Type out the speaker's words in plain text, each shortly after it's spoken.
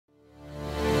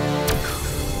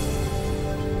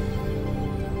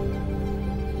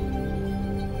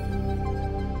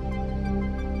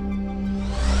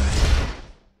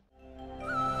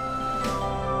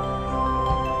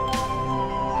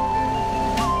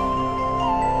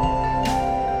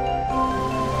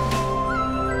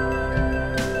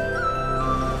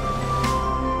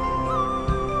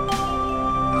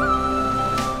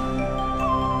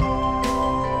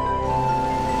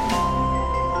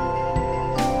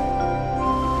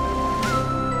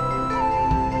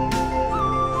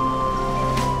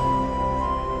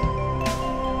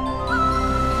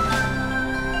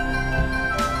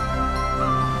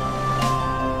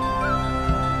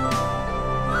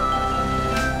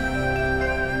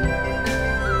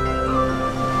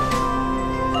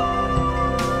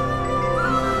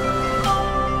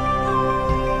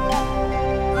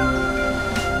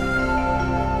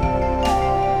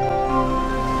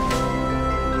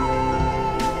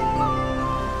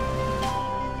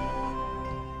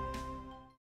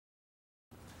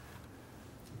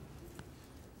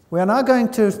We are now going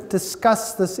to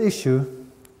discuss this issue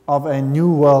of a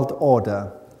new world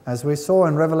order. As we saw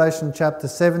in Revelation chapter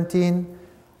 17,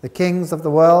 the kings of the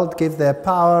world give their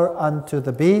power unto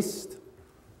the beast.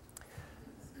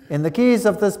 In the Keys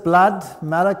of this Blood,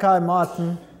 Malachi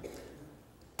Martin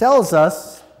tells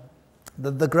us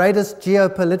that the greatest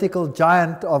geopolitical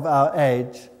giant of our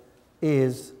age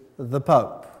is the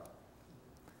Pope.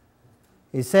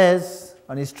 He says,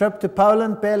 on his trip to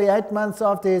Poland, barely 8 months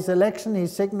after his election, he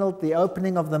signaled the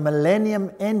opening of the Millennium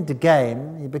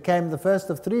Endgame. He became the first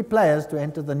of 3 players to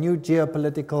enter the new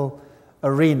geopolitical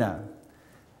arena.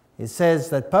 He says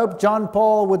that Pope John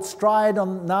Paul would stride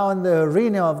now in the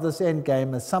arena of this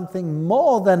endgame as something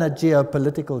more than a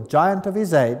geopolitical giant of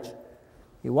his age.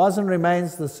 He was and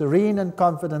remains the serene and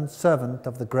confident servant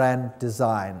of the grand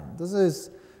design. This is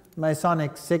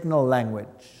Masonic signal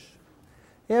language.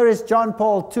 Here is John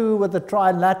Paul II with the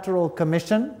Trilateral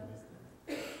Commission.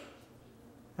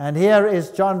 And here is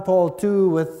John Paul II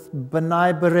with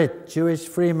B'nai B'rith, Jewish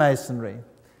Freemasonry.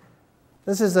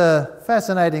 This is a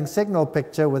fascinating signal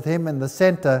picture with him in the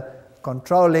center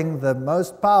controlling the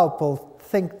most powerful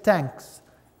think tanks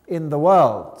in the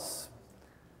world,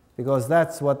 because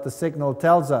that's what the signal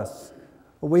tells us.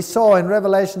 We saw in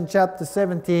Revelation chapter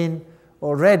 17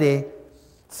 already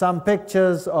some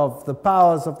pictures of the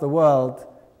powers of the world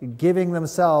giving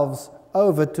themselves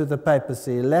over to the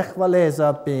papacy. Lech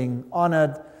Walesa being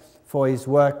honored for his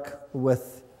work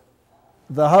with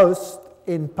the host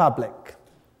in public.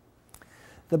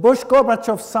 The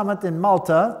Bush-Gorbachev summit in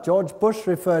Malta, George Bush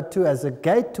referred to as a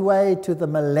gateway to the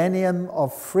millennium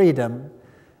of freedom,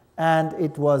 and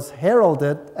it was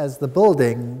heralded as the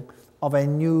building of a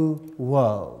new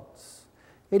world.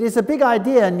 It is a big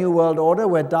idea, a new world order,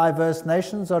 where diverse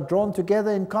nations are drawn together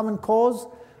in common cause.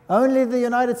 Only the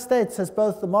United States has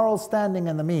both the moral standing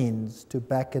and the means to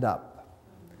back it up.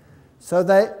 So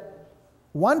they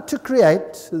want to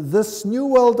create this new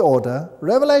world order.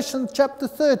 Revelation chapter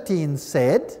 13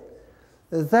 said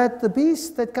that the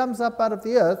beast that comes up out of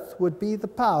the earth would be the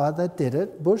power that did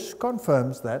it. Bush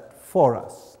confirms that for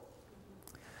us.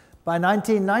 By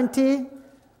 1990,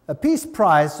 a peace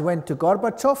prize went to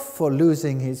Gorbachev for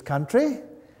losing his country.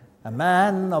 A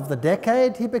man of the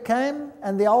decade he became,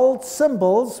 and the old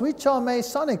symbols, which are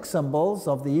Masonic symbols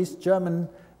of the East German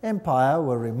Empire,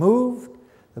 were removed.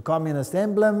 The communist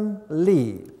emblem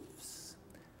leaves.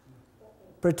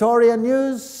 Pretoria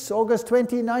News, August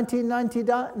 20,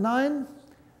 1999.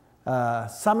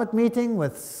 Summit meeting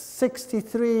with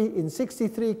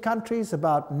 63 countries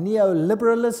about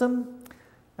neoliberalism,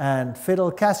 and Fidel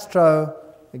Castro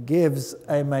gives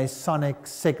a Masonic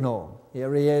signal.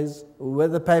 Here he is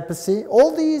with the papacy.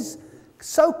 All these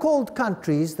so-called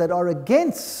countries that are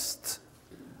against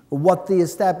what the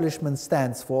establishment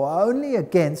stands for are only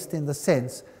against in the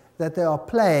sense that they are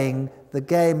playing the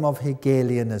game of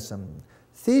Hegelianism.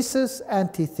 Thesis,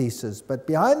 antithesis, but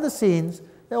behind the scenes,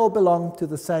 they all belong to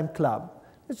the same club.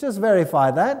 Let's just verify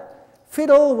that.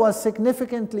 Fidel was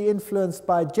significantly influenced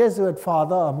by Jesuit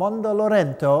father Armando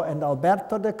Lorente and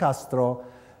Alberto de Castro.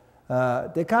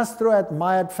 De Castro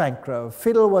admired Fancro.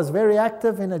 Fidel was very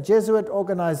active in a Jesuit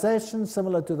organization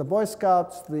similar to the Boy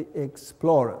Scouts, the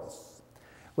Explorers.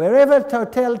 Wherever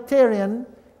totalitarian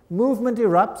movement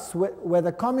erupts,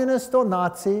 whether communist or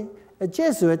Nazi, a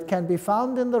Jesuit can be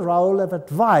found in the role of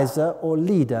advisor or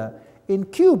leader. In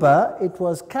Cuba, it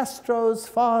was Castro's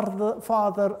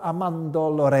father Armando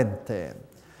Lorente.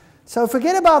 So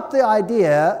forget about the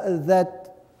idea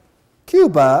that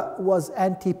Cuba was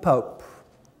anti-pope.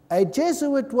 A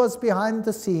Jesuit was behind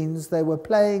the scenes. They were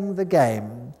playing the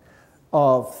game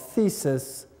of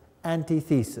thesis,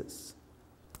 antithesis.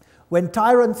 When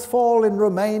tyrants fall in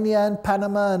Romania and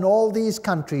Panama and all these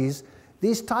countries,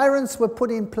 these tyrants were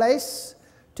put in place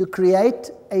to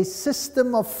create a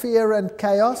system of fear and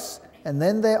chaos, and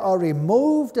then they are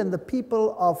removed and the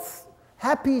people are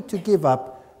happy to give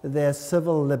up their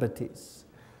civil liberties.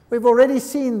 We've already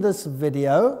seen this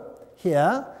video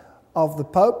here of the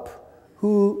Pope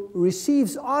who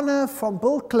receives honor from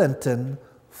Bill Clinton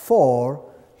for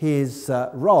his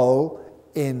role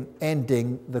in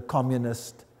ending the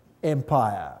communist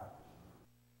empire.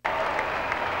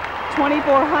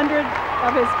 2,400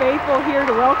 of his faithful here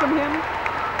to welcome him.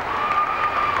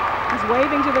 He's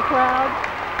waving to the crowd.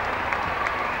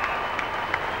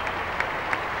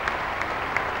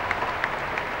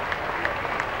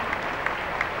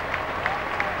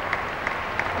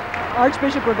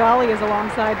 Archbishop Regali is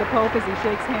alongside the Pope as he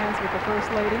shakes hands with the First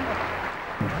Lady.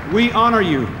 We honor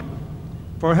you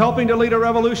for helping to lead a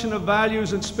revolution of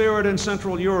values and spirit in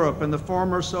Central Europe and the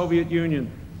former Soviet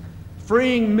Union,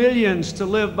 freeing millions to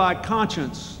live by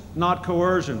conscience, not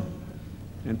coercion,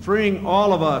 and freeing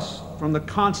all of us from the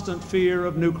constant fear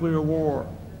of nuclear war.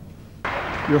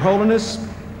 Your Holiness,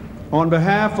 on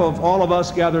behalf of all of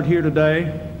us gathered here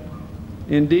today,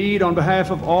 indeed on behalf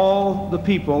of all the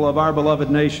people of our beloved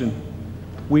nation,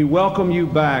 we welcome you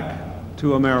back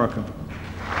to America.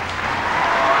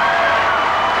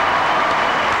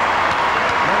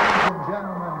 Ladies and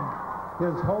gentlemen,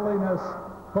 His Holiness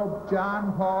Pope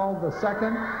John Paul II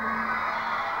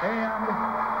and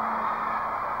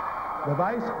the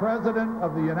Vice President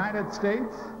of the United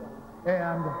States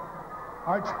and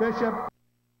Archbishop.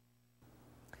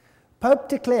 Pope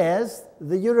declares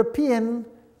the European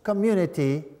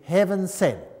community heaven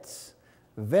sent.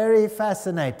 Very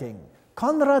fascinating.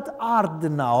 Konrad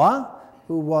Adenauer,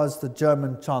 who was the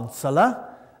German Chancellor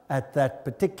at that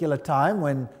particular time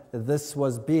when this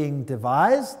was being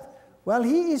devised, well,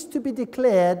 he is to be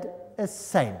declared a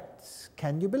saint.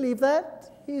 Can you believe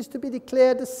that? He is to be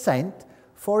declared a saint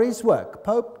for his work.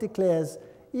 Pope declares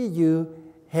EU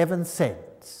heaven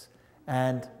sent.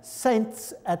 And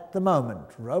saints at the moment,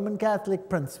 Roman Catholic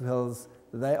principles,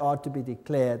 they are to be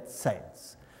declared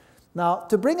saints. Now,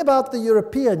 to bring about the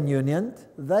European Union,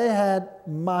 they had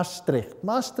Maastricht.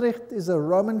 Maastricht is a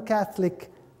Roman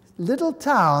Catholic little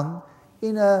town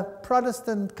in a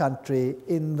Protestant country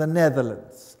in the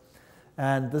Netherlands.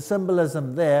 And the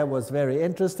symbolism there was very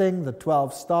interesting. The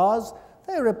 12 stars,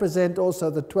 they represent also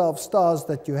the 12 stars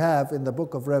that you have in the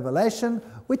book of Revelation,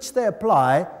 which they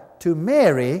apply to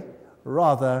Mary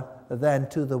rather than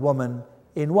to the woman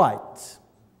in white.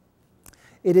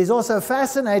 It is also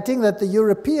fascinating that the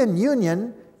European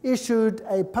Union issued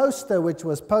a poster which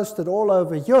was posted all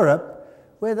over Europe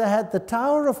where they had the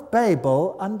Tower of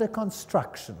Babel under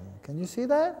construction. Can you see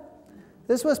that?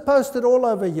 This was posted all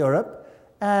over Europe,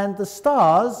 and the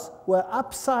stars were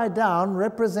upside down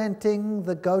representing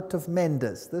the goat of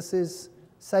Mendes. This is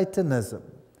Satanism.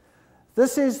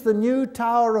 This is the new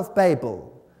Tower of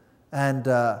Babel. And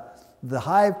the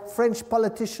high French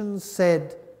politicians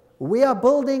said, we are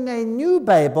building a new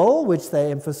Babel, which they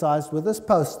emphasized with this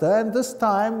poster, and this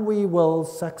time we will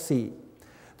succeed.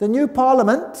 The new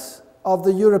parliament of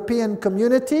the European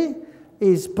community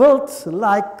is built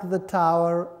like the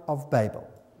Tower of Babel.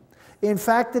 In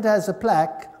fact, it has a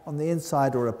plaque on the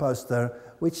inside or a poster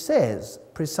which says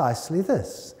precisely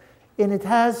this. And it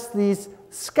has these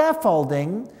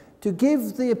scaffolding to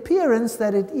give the appearance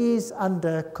that it is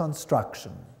under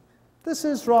construction. This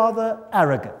is rather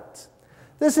arrogant.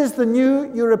 This is the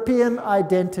new European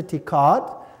identity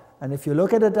card, and if you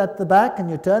look at it at the back and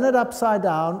you turn it upside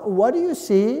down, what do you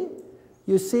see?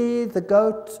 You see the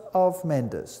goat of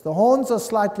Mendes. The horns are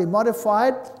slightly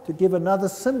modified to give another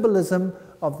symbolism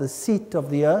of the seat of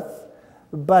the earth,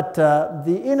 but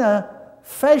the inner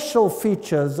facial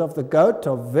features of the goat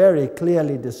are very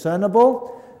clearly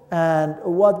discernible, and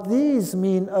what these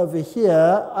mean over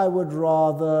here, I would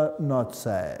rather not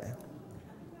say.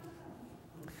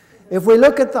 If we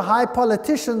look at the high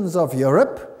politicians of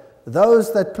Europe,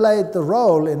 those that played the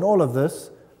role in all of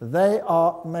this, they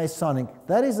are Masonic.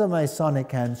 That is a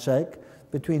Masonic handshake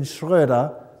between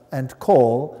Schröder and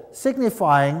Kohl,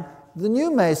 signifying the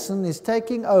new Mason is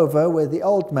taking over where the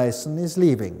old Mason is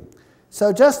leaving.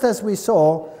 So just as we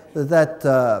saw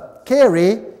that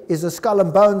Kerry is a Skull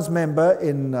and Bones member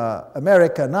in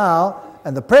America now,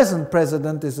 and the present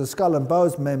president is a Skull and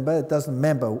Bones member, it doesn't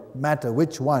matter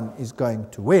which one is going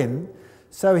to win.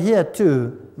 So here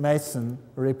too, Mason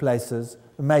replaces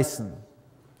Mason.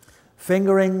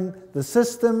 Fingering the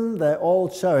system, they're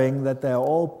all showing that they're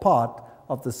all part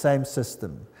of the same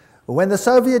system. When the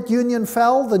Soviet Union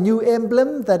fell, the new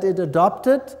emblem that it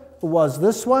adopted was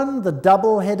this one, the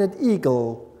double-headed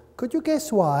eagle. Could you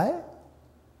guess why?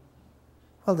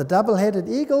 Well, the double-headed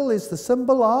eagle is the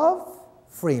symbol of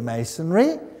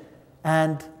Freemasonry,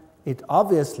 and it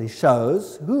obviously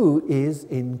shows who is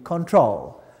in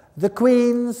control. The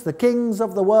queens, the kings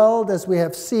of the world, as we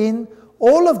have seen,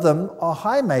 all of them are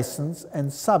high Masons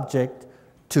and subject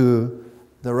to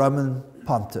the Roman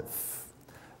pontiff.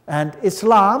 And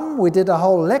Islam, we did a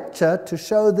whole lecture to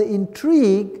show the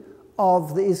intrigue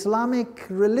of the Islamic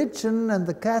religion and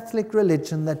the Catholic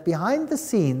religion, that behind the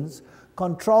scenes,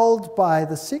 controlled by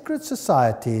the secret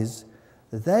societies,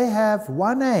 they have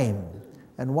one aim,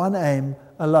 and one aim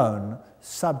alone,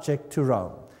 subject to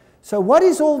Rome. So what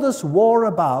is all this war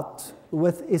about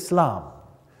with Islam?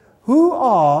 Who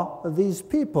are these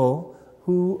people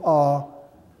who are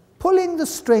pulling the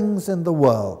strings in the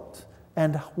world?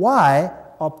 And why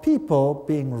are people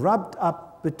being rubbed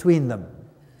up between them?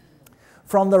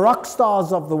 From the rock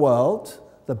stars of the world,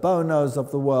 the Bonos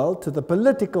of the world, to the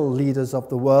political leaders of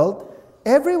the world,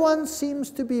 everyone seems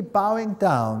to be bowing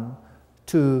down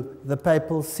to the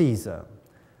papal Caesar.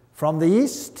 from the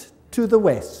east to the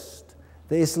west.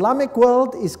 The Islamic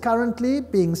world is currently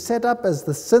being set up as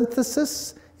the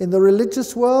synthesis in the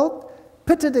religious world,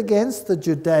 pitted against the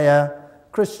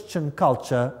Judeo-Christian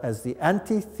culture as the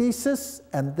antithesis,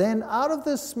 and then out of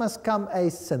this must come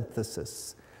a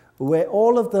synthesis where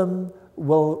all of them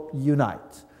will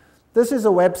unite. This is a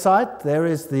website. There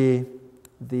is the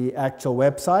actual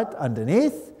website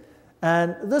underneath.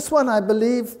 And this one, I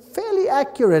believe, fairly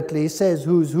accurately says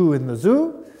who's who in the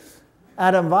zoo.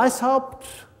 Adam Weishaupt,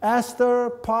 Astor,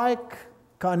 Pike,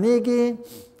 Carnegie,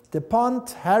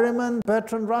 DuPont, Harriman,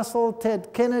 Bertrand Russell,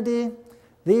 Ted Kennedy.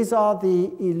 These are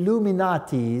the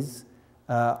Illuminatis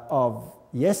of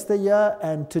yesteryear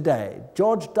and today.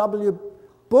 George W.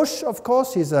 Bush, of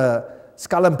course, he's a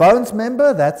Skull and Bones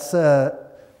member. That's a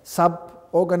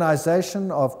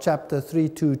sub-organization of Chapter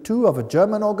 322 of a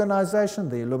German organization,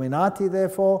 the Illuminati,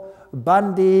 therefore.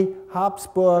 Bundy,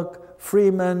 Habsburg,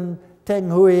 Freeman,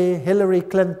 Teng Hui, Hillary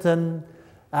Clinton,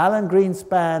 Alan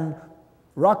Greenspan,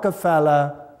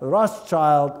 Rockefeller,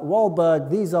 Rothschild, Wahlberg.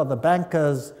 These are the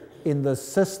bankers in the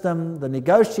system, the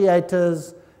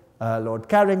negotiators, Lord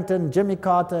Carrington, Jimmy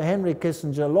Carter, Henry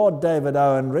Kissinger, Lord David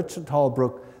Owen, Richard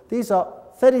Holbrooke. These are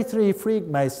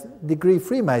 33-degree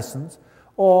Freemasons,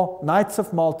 or Knights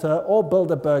of Malta, or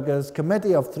Bilderbergers,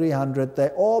 Committee of 300. They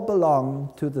all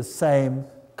belong to the same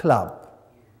club.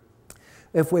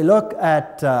 If we look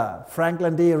at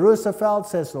Franklin D. Roosevelt,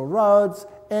 Cecil Rhodes,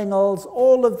 Engels,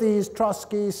 all of these,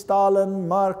 Trotsky, Stalin,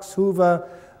 Marx, Hoover,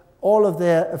 all of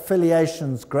their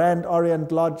affiliations, Grand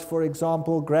Orient Lodge, for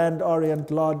example, Grand Orient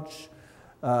Lodge,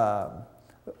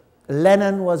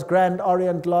 Lenin was Grand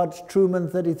Orient Lodge, Truman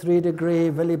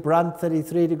 33-degree, Willy Brandt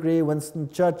 33-degree, Winston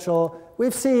Churchill.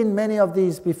 We've seen many of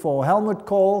these before. Helmut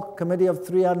Kohl, Committee of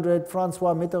 300,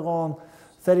 Francois Mitterrand,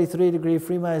 33-degree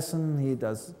Freemason.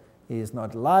 He is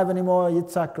not alive anymore.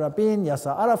 Yitzhak Rabin,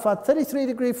 Yasser Arafat,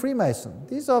 33-degree Freemason.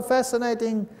 These are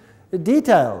fascinating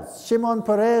details. Shimon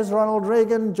Peres, Ronald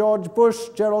Reagan, George Bush,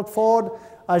 Gerald Ford.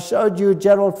 I showed you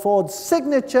Gerald Ford's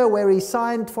signature where he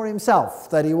signed for himself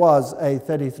that he was a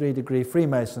 33-degree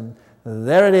Freemason.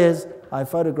 There it is. I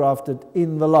photographed it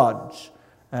in the lodge.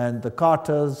 And the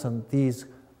Carters and these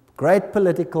great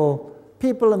political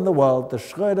people in the world, the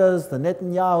Schröders, the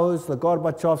Netanyahus, the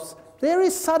Gorbachevs, there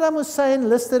is Saddam Hussein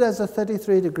listed as a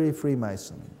 33-degree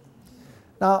Freemason.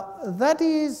 Now, that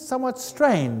is somewhat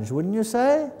strange, wouldn't you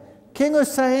say? King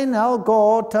Hussein, Al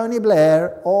Gore, Tony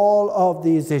Blair, all of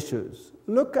these issues.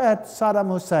 Look at Saddam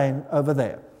Hussein over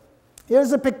there.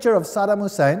 Here's a picture of Saddam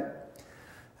Hussein.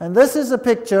 And this is a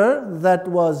picture that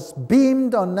was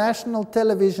beamed on national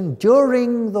television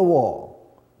during the war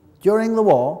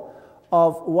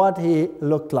of what he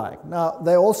looked like. Now,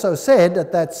 they also said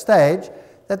at that stage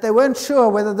that they weren't sure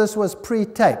whether this was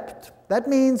pre-taped. That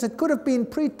means it could have been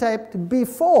pre-taped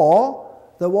before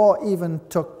the war even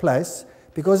took place,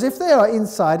 because if they are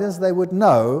insiders, they would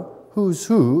know who's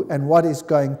who and what is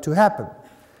going to happen.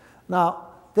 Now,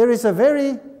 there is a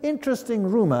very interesting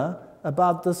rumor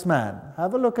about this man.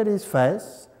 Have a look at his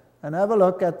face and have a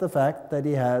look at the fact that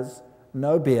he has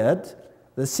no beard.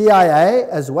 The CIA,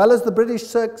 as well as the British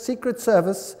Secret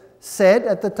Service, said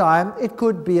at the time it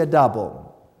could be a double.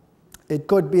 It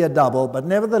could be a double, but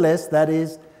nevertheless, that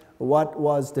is what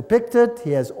was depicted.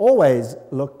 He has always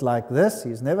looked like this.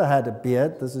 He's never had a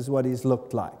beard. This is what he's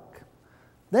looked like.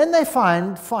 Then they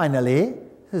find, finally,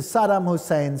 Saddam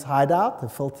Hussein's hideout, a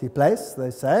filthy place, they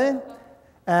say,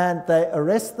 and they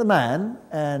arrest the man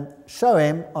and show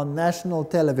him on national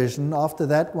television. After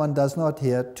that, one does not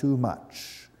hear too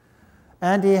much.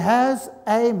 And he has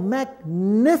a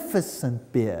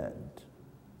magnificent beard,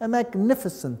 a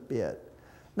magnificent beard.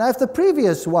 Now, if the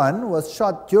previous one was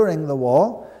shot during the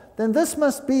war, then this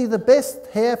must be the best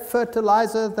hair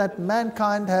fertilizer that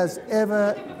mankind has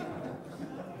ever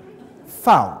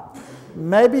found.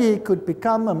 Maybe he could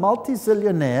become a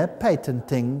multi-zillionaire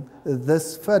patenting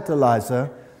this fertilizer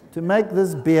to make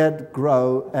this beard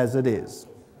grow as it is.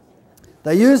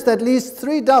 They used at least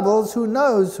 3 doubles. Who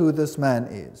knows who this man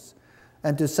is?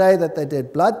 And to say that they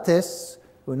did blood tests,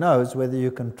 who knows whether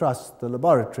you can trust the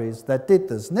laboratories that did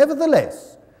this.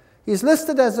 Nevertheless, he's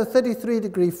listed as a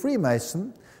 33-degree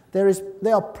Freemason. There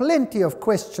are plenty of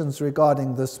questions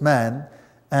regarding this man,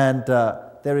 and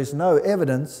there is no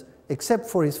evidence except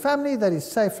for his family that is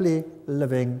safely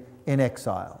living in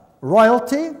exile.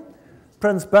 Royalty,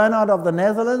 Prince Bernhard of the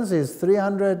Netherlands is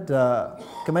 300,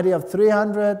 Committee of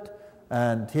 300,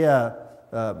 and here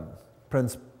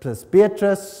Prince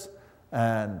Beatrice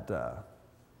and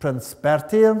Prince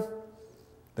Bertil,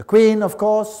 the Queen, of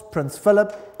course, Prince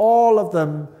Philip, all of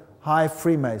them high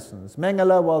Freemasons.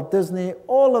 Mengele, Walt Disney,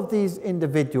 all of these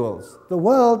individuals. The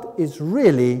world is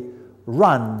really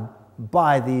run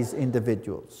by these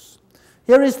individuals.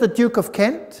 Here is the Duke of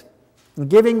Kent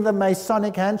giving the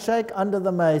Masonic handshake under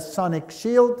the Masonic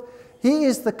shield. He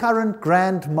is the current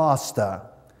Grand Master.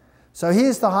 So he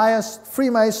is the highest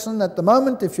Freemason at the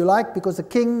moment, if you like, because a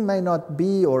king may not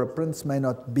be, or a prince may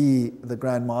not be the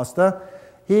Grand Master.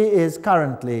 He is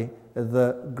currently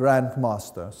the Grand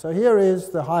Master. So here is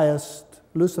the highest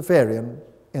Luciferian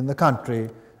in the country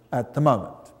at the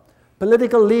moment.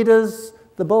 Political leaders,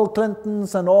 the Bill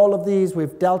Clintons and all of these,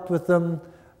 we've dealt with them.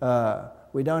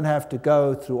 We don't have to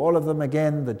go through all of them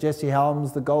again, the Jesse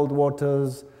Helms, the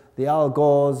Goldwaters, the Al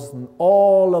Gores, and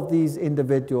all of these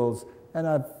individuals. And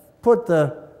I've put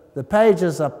the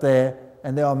pages up there,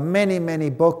 and there are many, many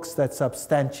books that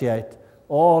substantiate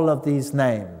all of these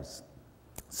names.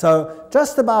 So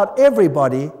just about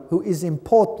everybody who is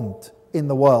important in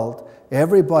the world,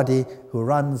 everybody who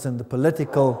runs in the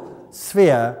political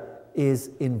sphere is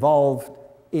involved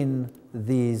in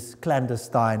these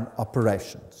clandestine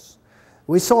operations.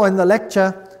 We saw in the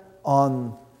lecture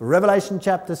on Revelation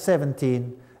chapter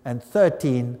 17 and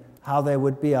 13 how there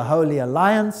would be a holy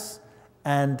alliance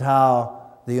and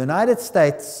how the United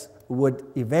States would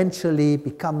eventually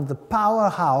become the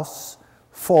powerhouse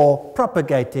for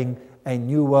propagating a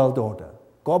new world order.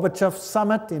 Gorbachev's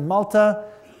summit in Malta,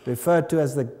 referred to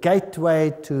as the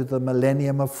gateway to the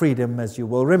millennium of freedom, as you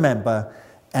will remember,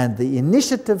 and the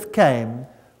initiative came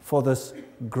for this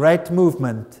great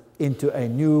movement into a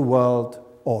new world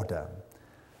order.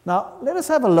 Now, let us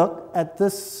have a look at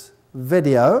this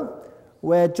video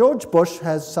where George Bush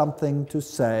has something to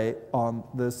say on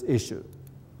this issue.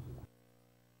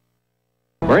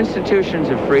 Where institutions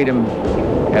of freedom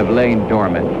have lain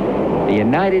dormant, the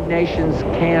United Nations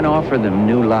can offer them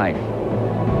new life.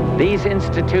 These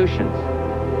institutions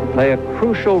play a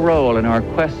crucial role in our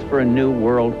quest for a new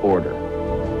world order,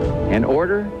 an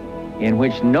order in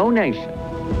which no nation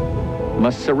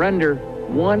must surrender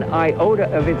one iota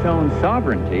of its own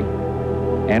sovereignty,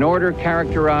 an order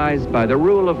characterized by the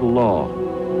rule of law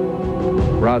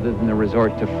rather than the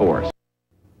resort to force.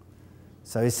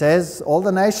 So he says all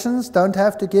the nations don't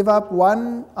have to give up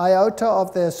one iota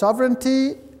of their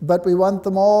sovereignty, but we want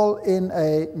them all in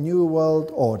a new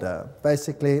world order.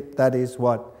 Basically, that is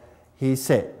what he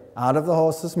said, out of the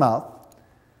horse's mouth.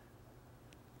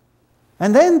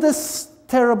 And then this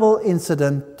terrible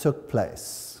incident took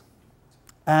place.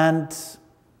 And,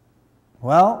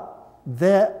 well,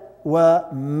 there were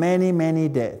many, many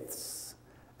deaths.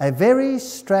 A very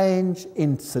strange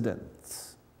incident.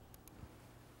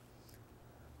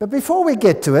 But before we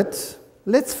get to it,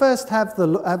 let's first have a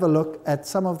look at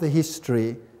some of the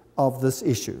history of this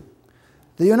issue.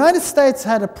 The United States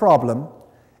had a problem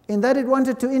in that it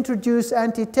wanted to introduce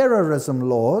anti-terrorism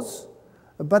laws,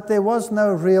 but there was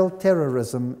no real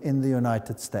terrorism in the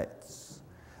United States.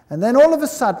 And then all of a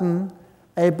sudden,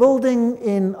 a building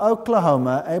in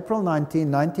Oklahoma, April 19,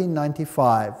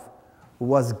 1995,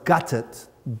 was gutted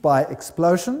by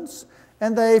explosions,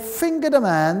 and they fingered a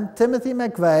man, Timothy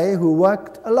McVeigh, who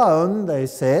worked alone, they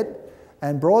said,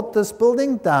 and brought this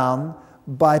building down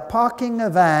by parking a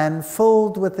van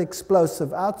filled with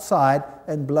explosive outside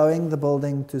and blowing the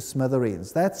building to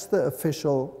smithereens. That's the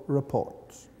official report.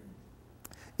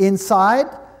 Inside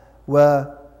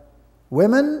were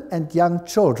women and young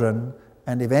children,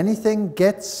 and if anything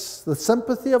gets the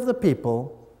sympathy of the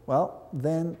people, well,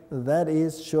 then that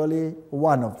is surely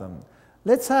one of them.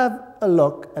 Let's have a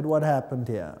look at what happened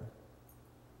here.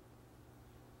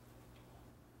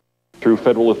 Through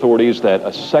federal authorities that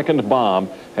a second bomb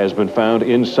has been found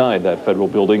inside that federal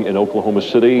building in Oklahoma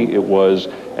City. It was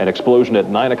an explosion at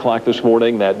 9 o'clock this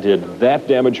morning that did that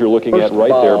damage you're looking at right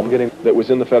there. That was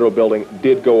in the federal building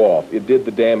did go off. It did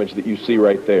the damage that you see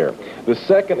right there. The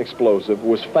second explosive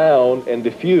was found and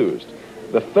diffused.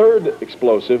 The third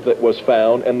explosive that was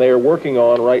found, and they are working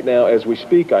on right now as we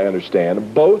speak, I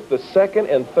understand, both the second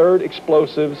and third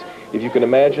explosives, if you can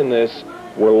imagine this,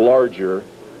 were larger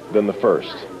than the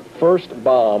first. First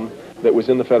bomb that was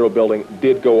in the federal building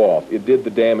did go off. It did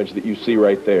the damage that you see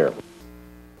right there.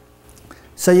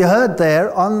 So you heard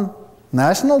there on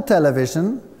national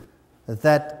television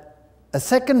that a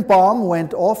second bomb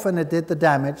went off and it did the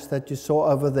damage that you saw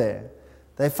over there.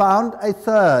 They found a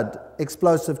third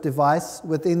explosive device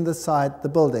within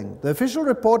the building. The official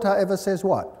report, however, says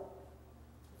what?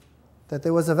 That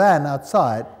there was a van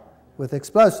outside with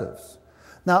explosives.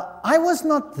 Now, I was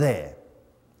not there.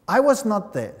 I was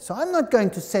not there, so I'm not going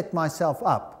to set myself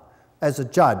up as a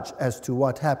judge as to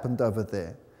what happened over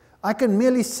there. I can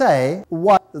merely say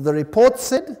what the report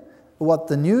said, what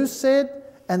the news said,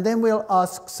 and then we'll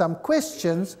ask some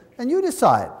questions, and you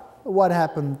decide what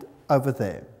happened over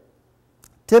there.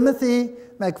 Timothy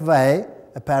McVeigh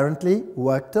apparently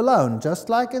worked alone, just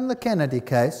like in the Kennedy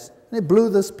case, and he blew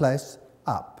this place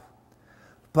up.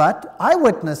 But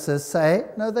eyewitnesses say,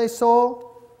 no, they saw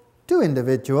two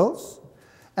individuals,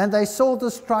 and they saw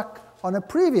this truck on a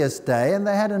previous day, and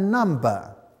they had a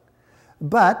number.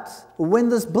 But when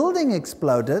this building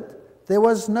exploded, there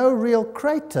was no real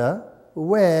crater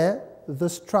where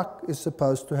this truck is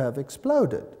supposed to have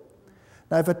exploded.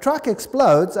 Now, if a truck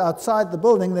explodes outside the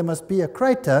building, there must be a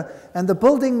crater, and the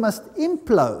building must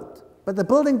implode. But the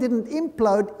building didn't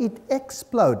implode, it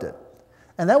exploded.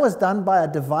 And that was done by a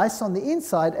device on the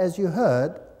inside, as you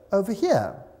heard over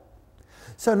here.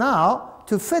 So now,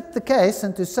 to fit the case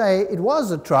and to say it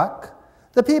was a truck,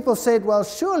 the people said, well,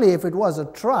 surely if it was a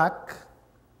truck,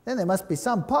 then there must be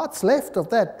some parts left of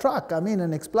that truck. I mean,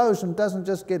 an explosion doesn't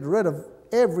just get rid of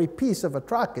every piece of a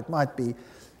truck. It might be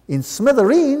in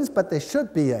smithereens, but there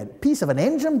should be a piece of an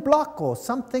engine block or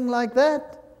something like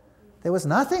that. There was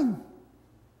nothing.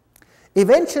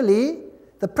 Eventually,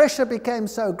 the pressure became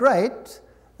so great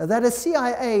that a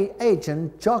CIA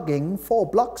agent jogging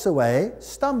 4 blocks away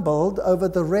stumbled over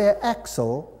the rear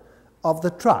axle of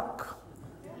the truck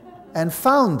and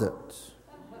found it.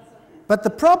 But the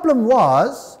problem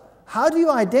was, how do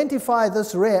you identify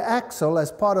this rear axle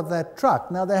as part of that truck?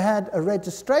 Now, they had a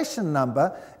registration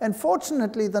number, and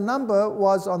fortunately, the number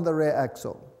was on the rear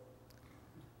axle.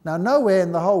 Now, nowhere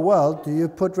in the whole world do you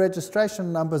put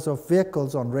registration numbers of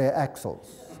vehicles on rear axles.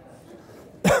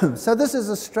 So this is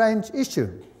a strange issue.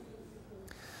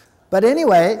 But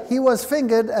anyway, he was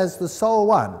fingered as the sole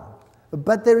one.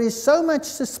 But there is so much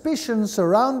suspicion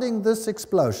surrounding this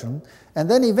explosion, and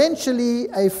then eventually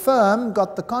a firm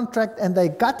got the contract and they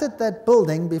gutted that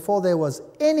building before there was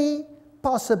any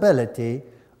possibility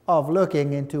of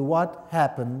looking into what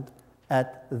happened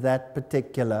at that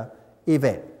particular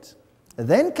event.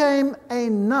 Then came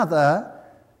another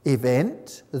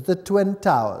event, the Twin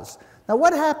Towers. Now,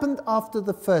 what happened after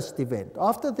the first event?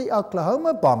 After the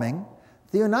Oklahoma bombing,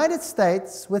 the United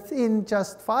States, within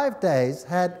just 5 days,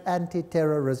 had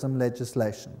anti-terrorism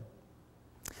legislation.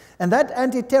 And that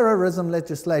anti-terrorism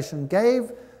legislation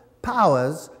gave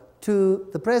powers to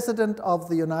the President of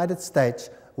the United States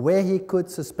where he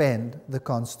could suspend the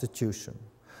Constitution.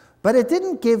 But it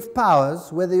didn't give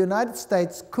powers where the United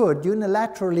States could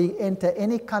unilaterally enter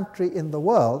any country in the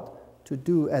world to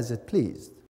do as it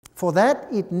pleased. For that,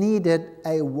 it needed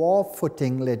a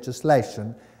war-footing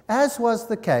legislation, as was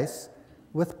the case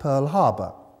with Pearl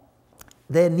Harbor.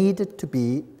 There needed to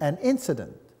be an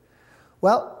incident.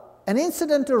 Well, an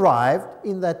incident arrived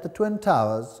in that the Twin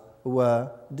Towers were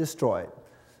destroyed.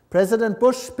 President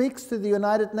Bush speaks to the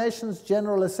United Nations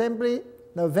General Assembly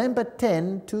November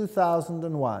 10,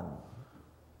 2001.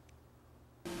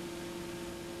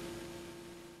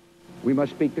 We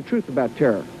must speak the truth about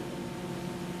terror.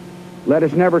 Let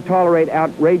us never tolerate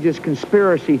outrageous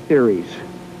conspiracy theories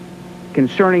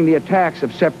concerning the attacks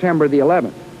of September the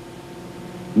 11th.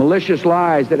 Malicious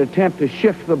lies that attempt to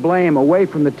shift the blame away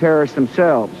from the terrorists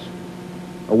themselves,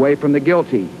 away from the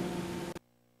guilty.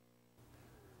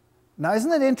 Now,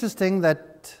 isn't it interesting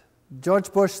that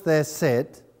George Bush there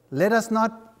said, let us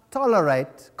not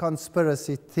tolerate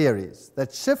conspiracy theories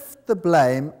that shift the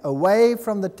blame away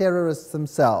from the terrorists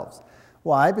themselves.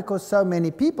 Why? Because so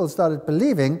many people started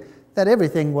believing that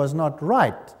everything was not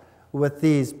right with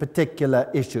these particular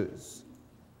issues.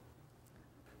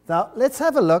 Now, let's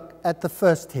have a look at the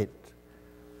first hit.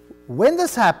 When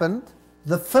this happened,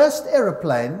 the first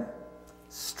airplane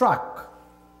struck.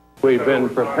 We've been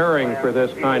preparing for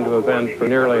this kind of event for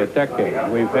nearly a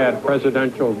decade. We've had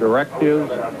presidential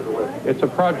directives. It's a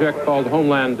project called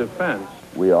Homeland Defense.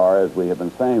 We are, as we have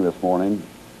been saying this morning,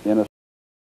 in a...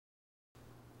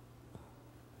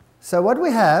 So what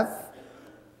we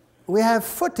have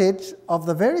footage of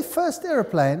the very first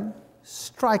airplane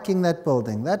striking that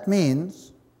building. That means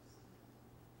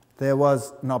there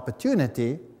was an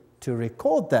opportunity to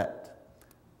record that.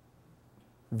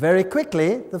 Very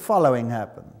quickly, the following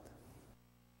happened.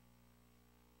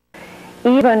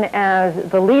 Even as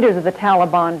the leaders of the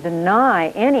Taliban deny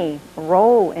any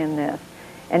role in this,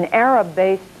 an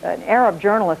Arab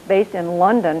journalist based in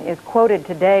London is quoted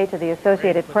today to the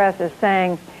Associated Press as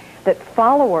saying that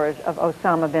followers of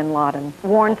Osama bin Laden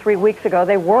warned 3 weeks ago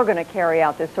they were going to carry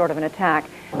out this sort of an attack.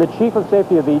 The chief of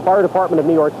safety of the fire department of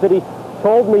New York City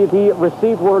told me he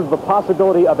received word of the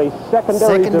possibility of a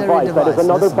secondary device, that is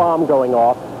another bomb going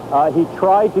off. He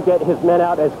tried to get his men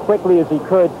out as quickly as he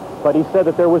could, but he said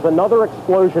that there was another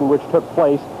explosion which took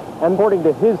place, and according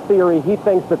to his theory, he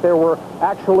thinks that there were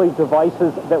actually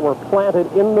devices that were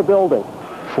planted in the building.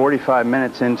 45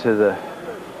 minutes into the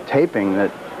taping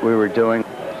that we were doing,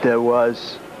 there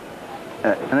was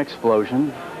an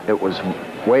explosion. It was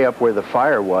way up where the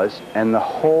fire was, and the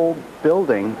whole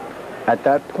building at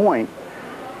that point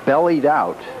bellied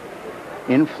out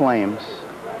in flames,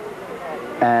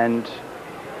 and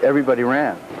everybody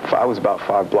ran. I was about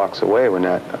 5 blocks away when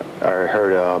I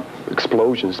heard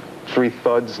explosions, 3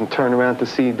 thuds, and turned around to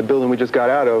see the building we just got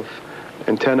out of,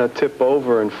 antenna tip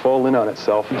over and fall in on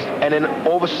itself. And then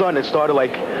all of a sudden it started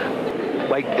like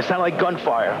it sounded like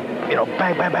gunfire, you know,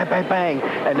 bang, bang, bang, bang, bang,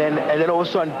 and then all of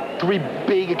a sudden 3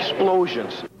 big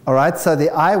explosions. All right, so the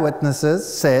eyewitnesses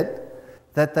said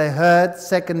that they heard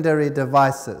secondary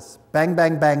devices, bang,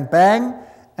 bang, bang, bang,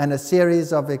 and a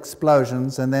series of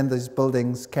explosions, and then these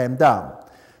buildings came down.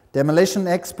 Demolition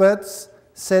experts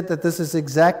said that this is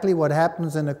exactly what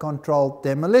happens in a controlled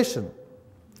demolition.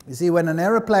 You see, when an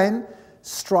aeroplane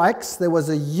strikes, there was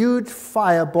a huge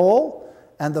fireball,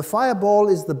 and the fireball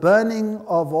is the burning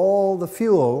of all the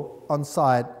fuel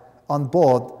on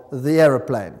board the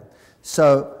aeroplane.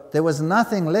 So there was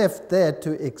nothing left there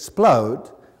to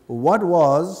explode. What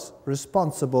was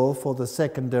responsible for the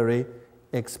secondary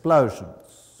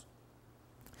explosions?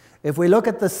 If we look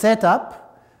at the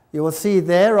setup, you will see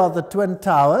there are the Twin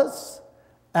Towers,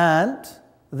 and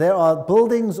there are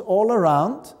buildings all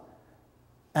around,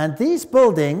 and these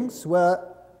buildings were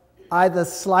either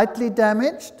slightly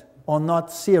damaged or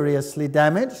not seriously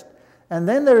damaged. And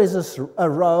then there is a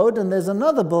road, and there's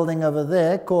another building over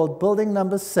there called building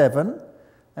number 7,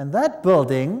 and that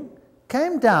building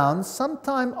came down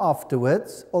sometime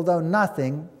afterwards, although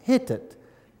nothing hit it.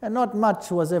 And not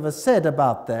much was ever said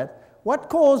about that. What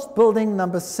caused building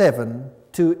number 7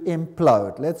 to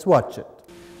implode? Let's watch it.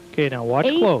 Okay, now watch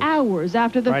 8 close. hours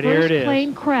after the first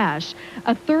plane crash,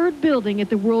 a third building at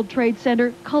the World Trade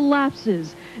Center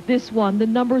collapses. This one, the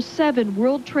number 7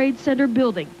 World Trade Center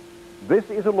building. This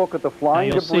is a look at the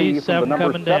flying debris from the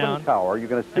number 7 tower. You're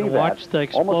going to see that watch the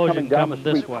explosion almost coming down coming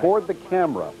the this street way. toward the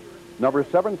camera. Number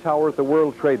 7 tower at the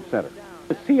World Trade Center.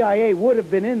 The CIA would have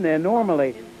been in there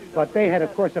normally, but they had,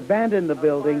 of course, abandoned the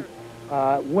building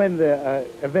when the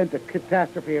event of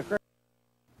catastrophe occurred.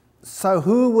 So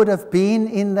who would have been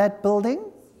in that building?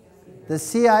 The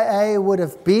CIA would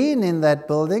have been in that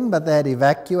building, but they had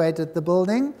evacuated the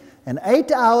building. And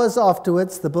 8 hours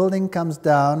afterwards, the building comes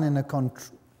down in a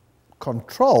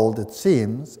controlled, it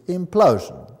seems,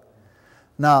 implosion.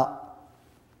 Now,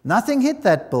 nothing hit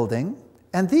that building,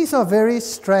 and these are very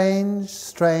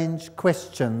strange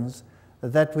questions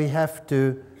that we have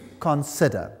to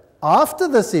consider. After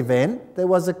this event, there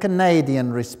was a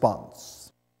Canadian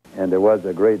response. And there was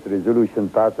a great resolution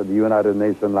passed at the United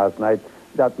Nations last night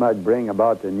that might bring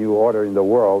about a new order in the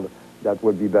world that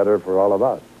would be better for all of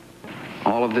us.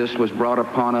 All of this was brought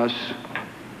upon us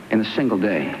in a single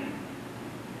day.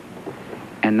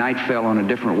 And night fell on a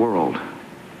different world.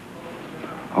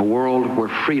 A world where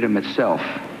freedom itself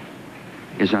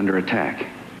is under attack.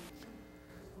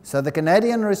 So the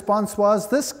Canadian response was,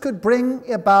 this could bring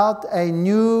about a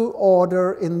new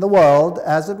order in the world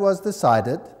as it was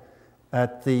decided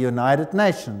at the United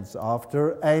Nations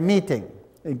after a meeting.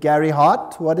 Gary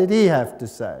Hart, what did he have to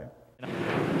say?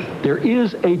 There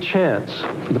is a chance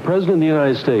for the President of the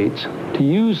United States to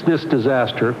use this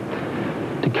disaster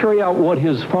to carry out what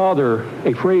his father,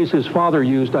 a phrase his father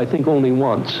used, I think, only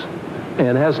once,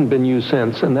 and hasn't been used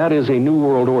since, and that is a new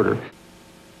world order.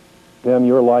 Tim,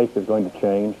 your life is going to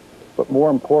change, but more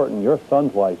important, your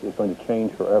son's life is going to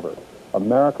change forever.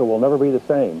 America will never be the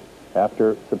same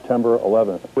after September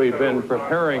 11th. We've been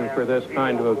preparing for this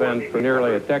kind of event for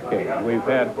nearly a decade. We've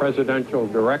had presidential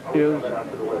directives.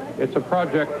 It's a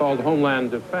project called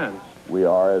Homeland Defense. We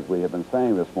are, as we have been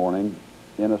saying this morning,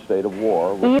 in a state of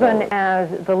war. Even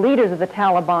as the leaders of the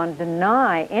Taliban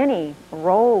deny any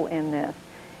role in this,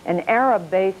 an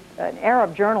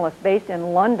Arab journalist based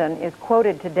in London is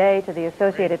quoted today to the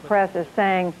Associated Press as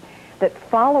saying that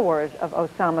followers of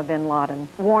Osama bin Laden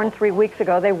warned 3 weeks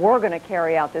ago they were going to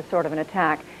carry out this sort of an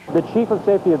attack. The chief of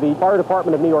safety of the fire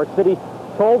department of New York City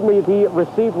told me he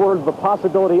received word of the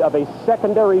possibility of a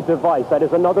secondary device, that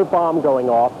is another bomb going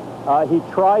off. He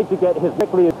tried to get his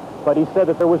nuclear, but he said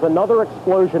that there was another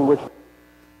explosion which...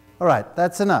 All right,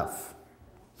 that's enough.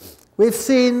 We've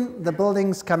seen the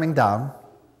buildings coming down.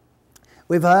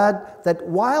 We've heard that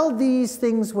while these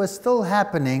things were still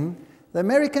happening, the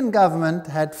American government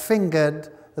had fingered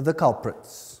the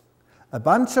culprits. A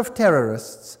bunch of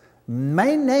terrorists,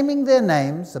 naming their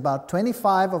names, about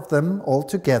 25 of them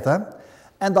altogether,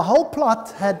 and the whole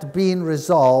plot had been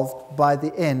resolved by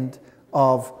the end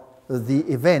of the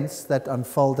events that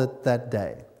unfolded that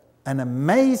day. An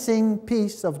amazing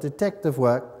piece of detective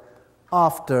work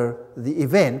after the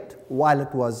event while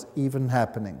it was even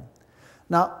happening.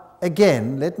 Now,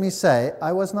 again, let me say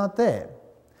I was not there.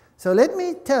 So let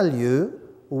me tell you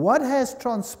what has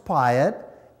transpired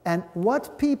and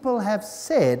what people have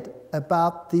said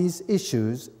about these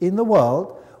issues in the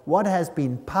world, what has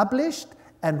been published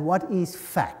and what is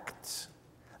fact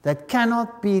that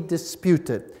cannot be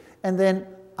disputed. And then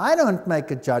I don't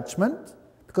make a judgment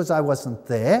because I wasn't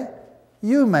there.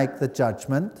 You make the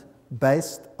judgment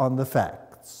based on the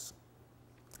facts.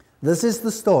 This is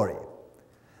the story.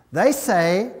 They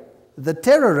say the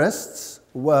terrorists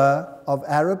were of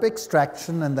Arab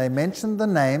extraction, and they mentioned the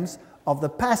names of the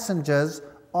passengers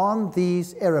on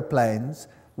these aeroplanes,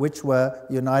 which were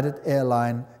United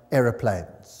Airlines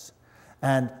aeroplanes.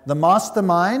 And the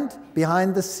mastermind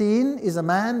behind the scene is a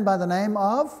man by the name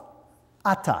of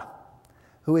Atta,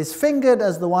 who is fingered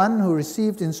as the one who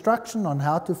received instruction on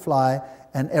how to fly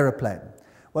an aeroplane.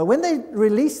 Well, when they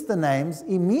released the names,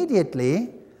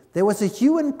 immediately there was a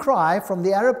hue and cry from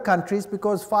the Arab countries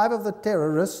because 5 of the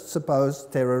terrorists,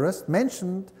 supposed terrorists,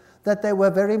 mentioned that they were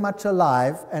very much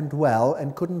alive and well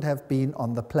and couldn't have been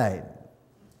on the plane.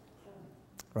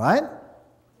 Right?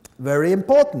 Very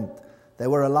important. They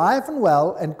were alive and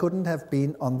well and couldn't have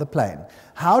been on the plane.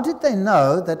 How did they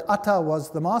know that Atta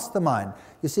was the mastermind?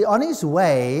 You see, on his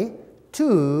way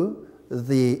to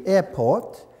the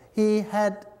airport, he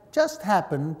had just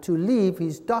happened to leave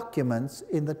his documents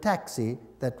in the taxi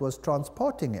that was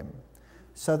transporting him.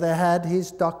 So they had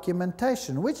his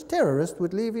documentation. Which terrorist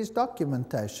would leave his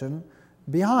documentation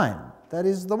behind? That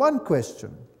is the one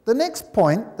question. The next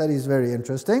point that is very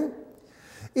interesting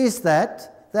is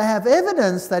that they have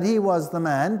evidence that he was the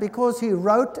man because he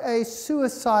wrote a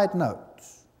suicide note.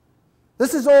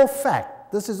 This is all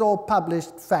fact. This is all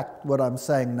published fact, what I'm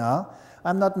saying now.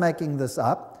 I'm not making this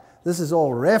up. This is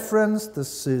all referenced.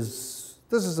 This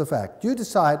is a fact. You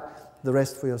decide the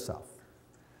rest for yourself.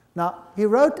 Now, he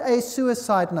wrote a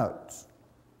suicide note.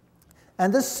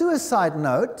 And this suicide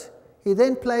note, he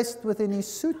then placed within his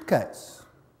suitcase.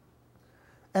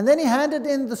 And then he handed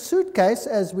in the suitcase,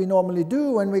 as we normally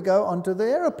do when we go onto the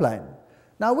aeroplane.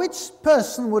 Now, which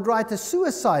person would write a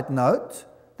suicide note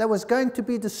that was going to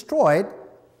be destroyed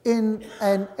in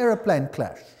an aeroplane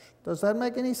crash? Does that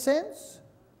make any sense?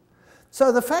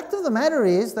 So the fact of the matter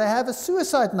is they have a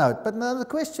suicide note. But now the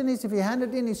question is, if he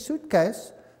handed in his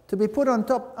suitcase to be put on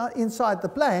top inside the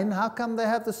plane, how come they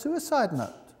have the suicide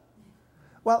note?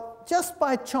 Well, just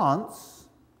by chance,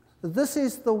 this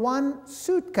is the one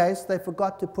suitcase they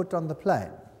forgot to put on the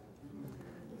plane.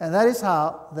 And that is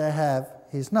how they have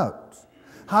his note.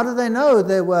 How do they know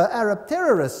there were Arab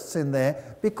terrorists in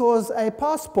there? Because a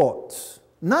passport.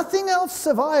 Nothing else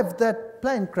survived that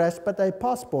plane crash, but a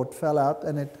passport fell out,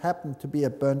 and it happened to be a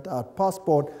burnt-out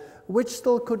passport, which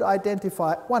still could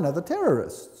identify one of the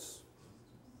terrorists.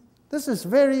 This is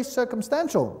very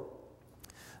circumstantial.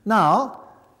 Now,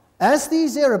 as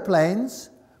these aeroplanes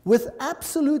with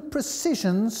absolute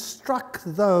precision struck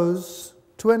those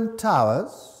twin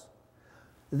towers,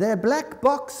 their black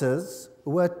boxes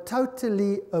were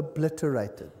totally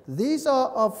obliterated. These are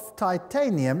of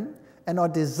titanium and are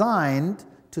designed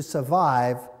to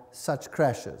survive such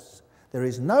crashes. There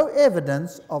is no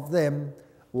evidence of them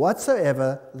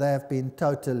whatsoever. They have been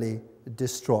totally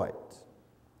destroyed.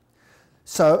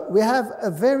 So we have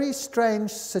a very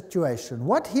strange situation.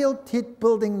 What hit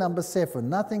building number 7?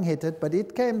 Nothing hit it, but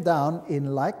it came down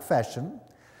in like fashion.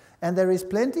 And there is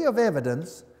plenty of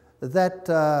evidence that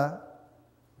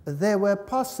there were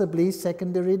possibly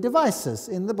secondary devices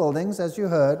in the buildings, as you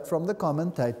heard from the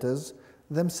commentators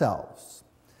themselves.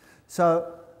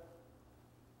 So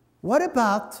what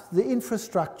about the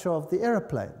infrastructure of the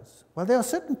aeroplanes? Well, there are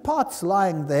certain parts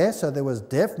lying there, so there was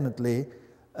definitely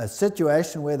a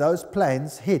situation where those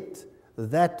planes hit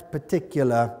that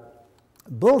particular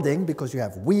building, because you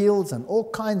have wheels and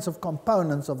all kinds of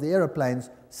components of the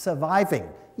aeroplanes surviving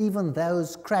even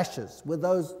those crashes. With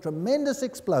those tremendous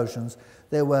explosions,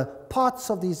 there were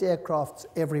parts of these aircrafts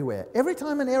everywhere. Every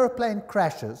time an aeroplane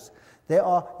crashes, there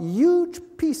are huge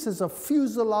pieces of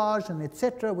fuselage and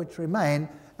etc. which remain,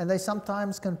 and they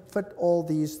sometimes can fit all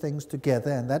these things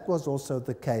together, and that was also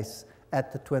the case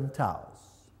at the Twin Towers.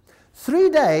 3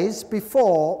 days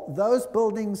before those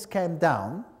buildings came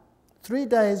down, 3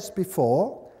 days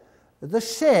before, the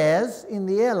shares in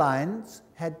the airlines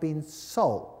had been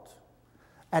sold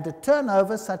at a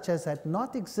turnover such as had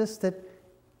not existed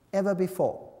ever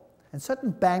before. And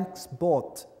certain banks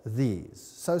bought these.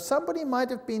 So somebody might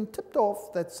have been tipped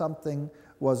off that something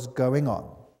was going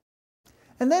on.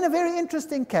 And then a very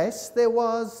interesting case, there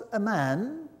was a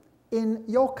man in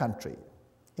your country,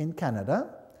 in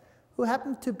Canada, who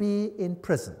happened to be in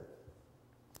prison.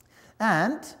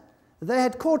 And they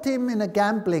had caught him in a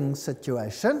gambling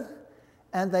situation,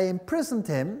 and they imprisoned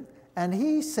him, and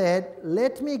he said,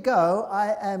 "Let me go,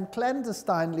 I am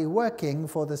clandestinely working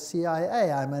for the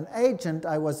CIA. I'm an agent,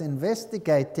 I was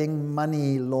investigating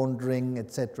money laundering,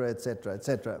 etc., etc.,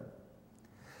 etc."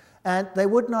 And they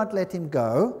would not let him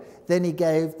go. Then he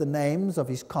gave the names of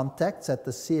his contacts at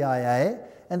the CIA,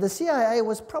 and the CIA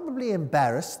was probably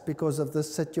embarrassed because of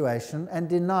this situation and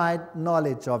denied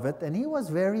knowledge of it, and he was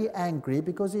very angry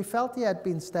because he felt he had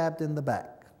been stabbed in the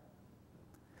back.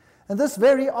 And this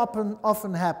very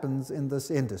often happens in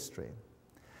this industry.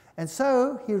 And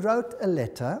so he wrote a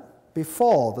letter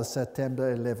before the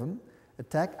September 11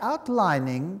 attack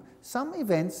outlining some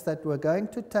events that were going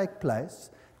to take place,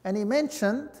 and he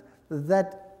mentioned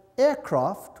that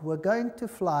aircraft were going to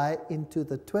fly into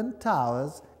the Twin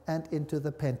Towers and into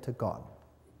the Pentagon.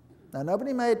 Now,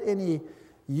 nobody made any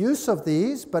use of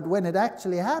these, but when it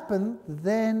actually happened,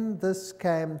 then this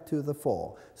came to the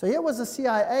fore. So here was a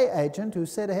CIA agent who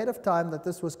said ahead of time that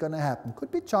this was going to happen.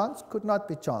 Could be chance, could not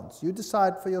be chance. You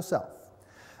decide for yourself.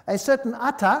 A certain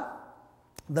Atta,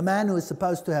 the man who is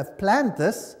supposed to have planned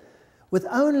this, with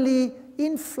only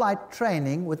in-flight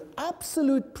training, with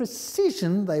absolute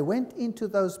precision, they went into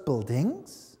those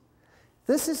buildings.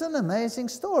 This is an amazing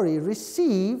story.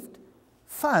 Received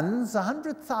funds,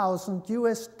 $100,000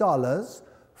 US,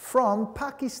 from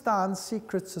Pakistan's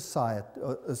secret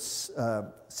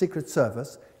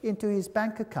service into his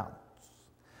bank accounts.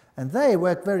 And they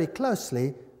worked very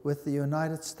closely with the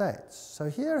United States. So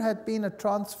here had been a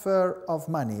transfer of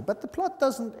money, but the plot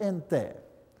doesn't end there.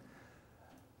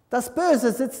 Das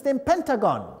Böse sitzt im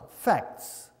Pentagon.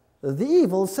 Facts. The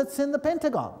evil sits in the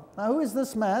Pentagon. Now, who is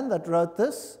this man that wrote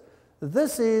this?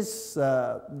 This is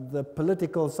the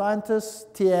political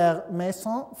scientist Thierry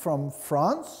Meyssan from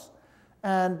France.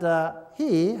 And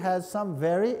he has some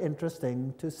very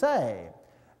interesting to say.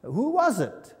 Who was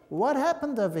it? What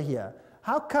happened over here?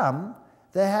 How come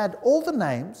they had all the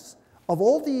names of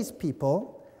all these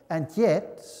people, and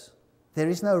yet there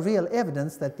is no real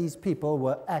evidence that these people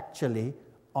were actually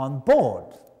on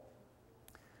board?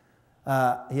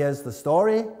 Here's the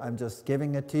story. I'm just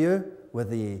giving it to you with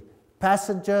the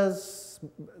passengers,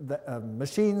 the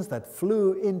machines that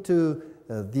flew into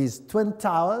these Twin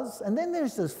Towers. And then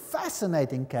there's this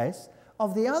fascinating case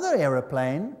of the other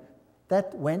aeroplane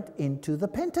that went into the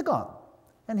Pentagon.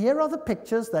 And here are the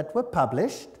pictures that were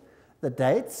published. The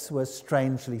dates were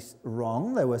strangely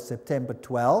wrong. They were September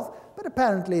 12, but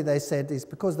apparently they said it's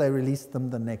because they released them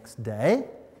the next day.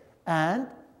 And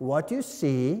what you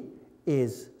see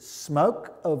is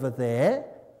smoke over there.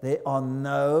 There are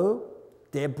no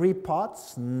debris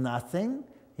pots, nothing.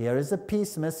 Here is a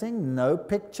piece missing, no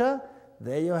picture.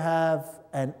 There you have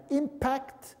an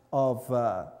impact of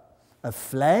a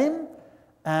flame,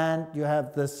 and you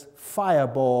have this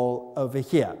fireball over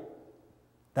here.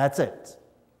 That's it.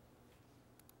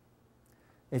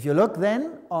 If you look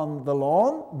then on the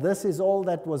lawn, this is all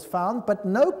that was found, but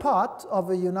no part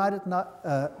of a United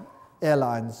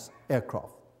Airlines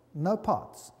aircraft. No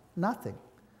parts, nothing.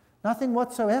 Nothing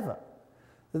whatsoever.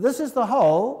 This is the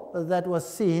hole that was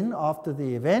seen after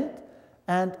the event,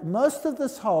 and most of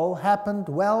this hole happened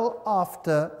well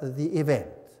after the event.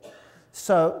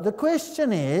 So the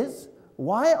question is,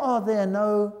 why are there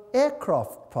no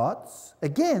aircraft parts?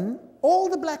 Again, all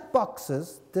the black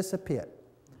boxes disappeared.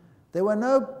 There were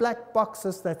no black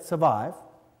boxes that survived,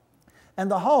 and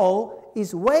the hole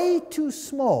is way too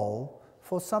small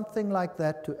for something like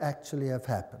that to actually have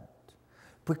happened.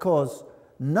 Because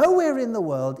nowhere in the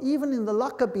world, even in the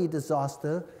Lockerbie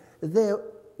disaster, there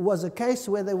was a case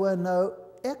where there were no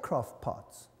aircraft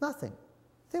parts. Nothing.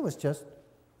 There was just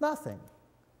nothing.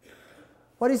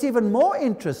 What is even more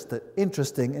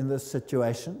interesting in this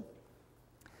situation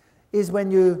is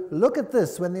when you look at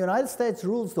this, when the United States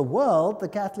rules the world, the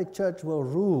Catholic Church will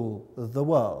rule the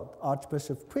world.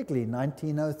 Archbishop Quigley,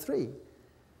 1903.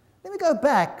 Let me go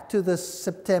back to this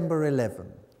September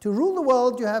 11. To rule the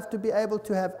world, you have to be able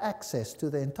to have access to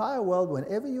the entire world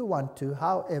whenever you want to,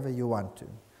 however you want to.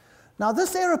 Now,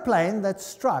 this aeroplane that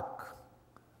struck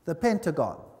the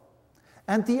Pentagon,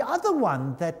 and the other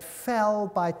one that fell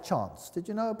by chance, did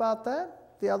you know about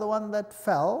that? The other one that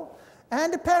fell,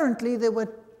 and apparently there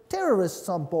were terrorists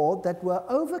on board that were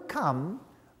overcome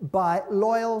by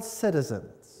loyal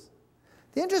citizens.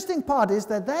 The interesting part is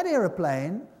that that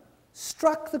aeroplane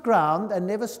struck the ground and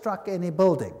never struck any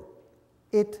building.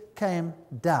 It came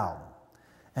down.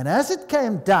 And as it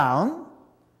came down,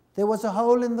 there was a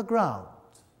hole in the ground.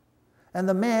 And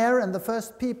the mayor and the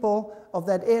first people of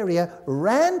that area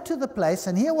ran to the place,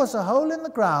 and here was a hole in the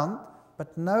ground,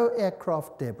 but no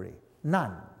aircraft debris.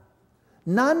 None.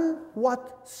 None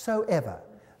whatsoever.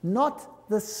 Not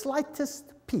the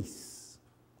slightest piece.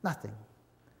 Nothing.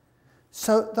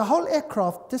 So the whole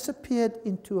aircraft disappeared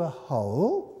into a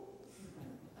hole,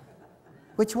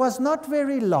 which was not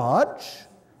very large,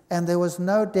 and there was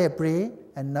no debris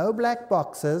and no black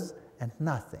boxes and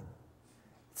nothing.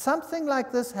 Something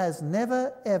like this has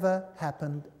never, ever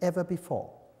happened ever before.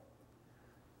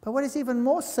 But what is even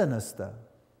more sinister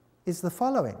is the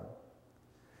following.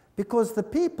 Because the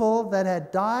people that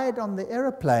had died on the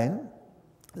aeroplane,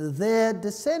 their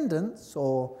descendants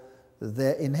or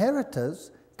their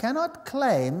inheritors cannot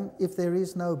claim if there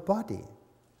is no body.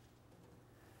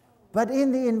 But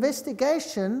in the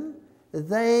investigation,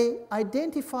 they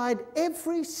identified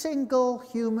every single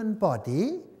human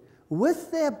body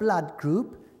with their blood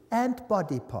group and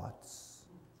body parts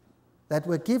that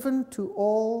were given to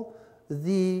all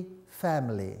the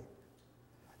family.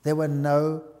 There were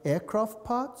no aircraft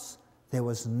parts. There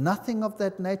was nothing of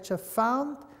that nature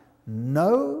found.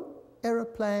 No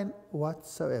aeroplane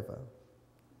whatsoever.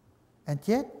 And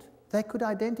yet, they could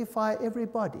identify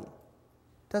everybody.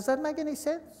 Does that make any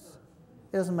sense?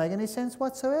 It doesn't make any sense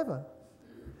whatsoever.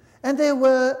 And there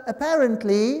were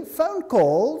apparently phone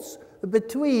calls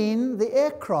between the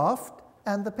aircraft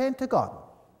and the Pentagon.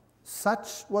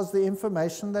 Such was the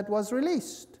information that was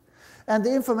released. And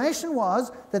the information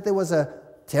was that there was a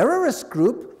terrorist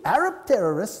group, Arab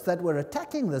terrorists, that were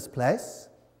attacking this place.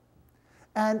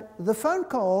 And the phone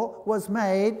call was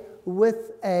made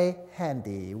with a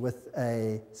handy, with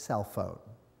a cell phone.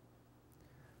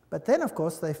 But then, of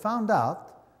course, they found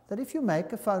out that if you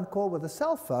make a phone call with a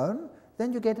cell phone,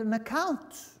 then you get an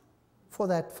account for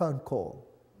that phone call.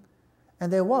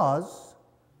 And there was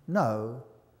no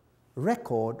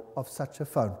record of such a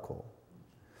phone call.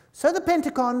 So the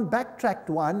Pentagon backtracked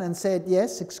one and said,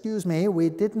 yes, excuse me, we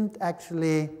didn't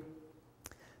actually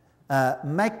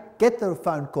get the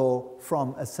phone call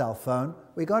from a cell phone.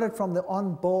 We got it from the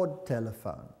onboard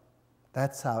telephone.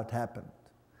 That's how it happened.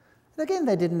 And again,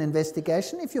 they did an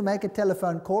investigation. If you make a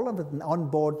telephone call on an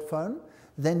onboard phone,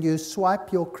 then you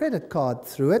swipe your credit card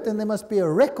through it, and there must be a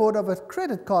record of a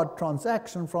credit card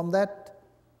transaction from that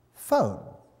phone.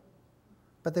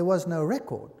 But there was no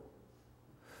record.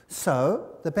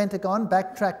 So the Pentagon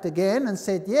backtracked again and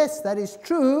said, yes, that is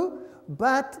true,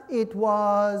 but it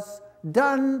was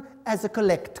done as a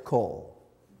collect call.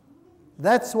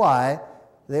 That's why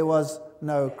there was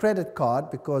no credit card,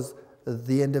 because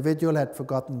the individual had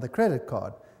forgotten the credit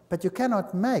card. But you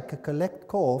cannot make a collect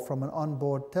call from an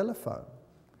onboard telephone.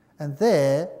 And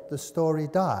there the story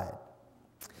died.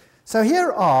 So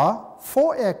here are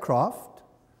 4 aircraft,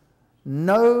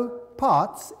 no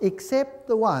parts except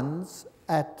the ones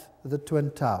at the Twin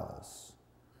Towers.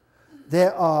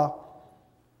 There are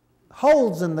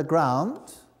holes in the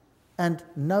ground and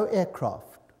no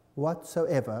aircraft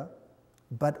whatsoever,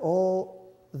 but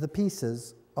all the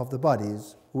pieces of the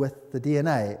bodies with the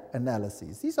DNA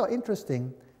analyses. These are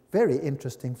interesting, very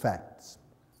interesting facts.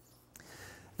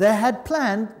 They had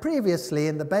planned previously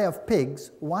in the Bay of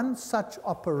Pigs one such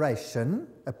operation,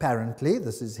 apparently,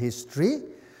 this is history,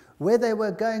 where they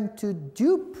were going to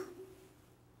dupe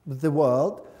the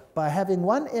world by having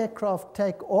one aircraft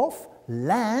take off,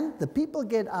 land, the people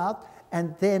get out,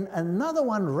 and then another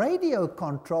one, radio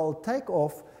controlled, take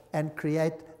off and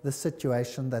create the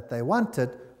situation that they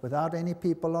wanted without any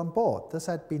people on board. This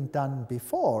had been done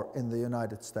before in the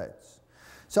United States.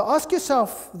 So ask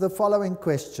yourself the following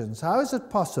questions. How is it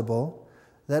possible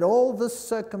that all this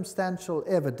circumstantial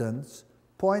evidence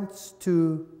points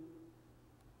to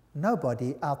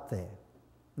nobody out there?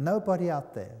 Nobody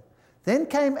out there. Then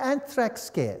came anthrax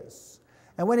scares.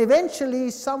 And when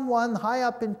eventually someone high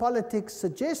up in politics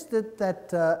suggested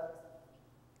that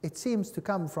it seems to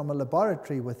come from a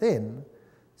laboratory within,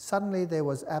 suddenly there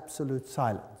was absolute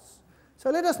silence. So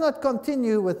let us not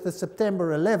continue with the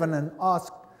September 11 and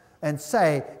ask and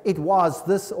say it was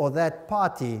this or that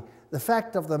party. The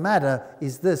fact of the matter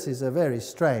is this is a very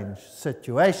strange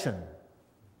situation.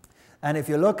 And if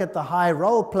you look at the high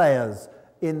role players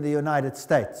in the United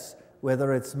States,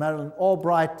 whether it's Madeleine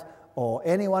Albright or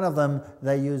any one of them,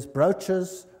 they use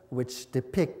brooches which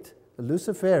depict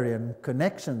Luciferian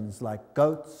connections like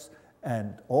goats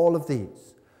and all of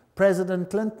these. President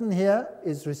Clinton here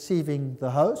is receiving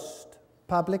the host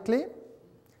publicly,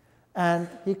 and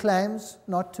he claims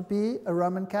not to be a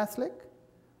Roman Catholic.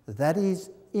 That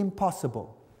is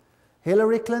impossible.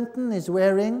 Hillary Clinton is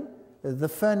wearing the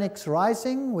Phoenix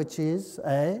Rising, which is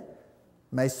a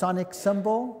Masonic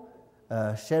symbol.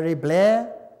 Sherry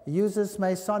Blair uses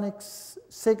Masonic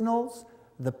signals.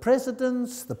 The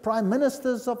presidents, the prime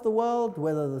ministers of the world,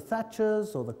 whether the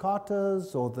Thatchers or the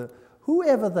Carters or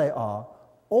whoever they are,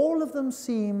 all of them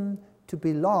seem to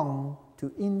belong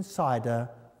to insider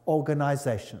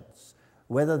organizations,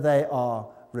 whether they are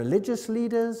religious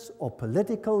leaders or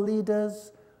political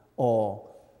leaders, or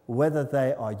whether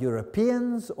they are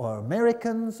Europeans or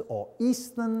Americans or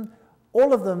Eastern,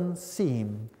 all of them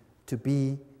seem to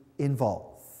be involved.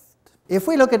 If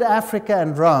we look at Africa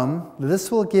and Rome,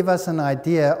 this will give us an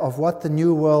idea of what the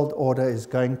New World Order is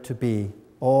going to be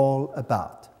all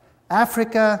about.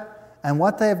 Africa and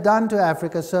what they have done to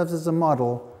Africa serves as a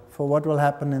model for what will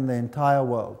happen in the entire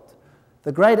world.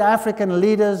 The great African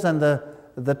leaders and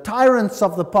the tyrants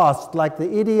of the past, like the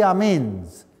Idi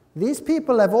Amins, these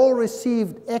people have all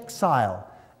received exile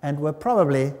and were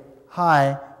probably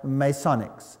high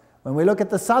Masonics. When we look at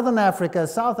the South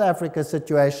Africa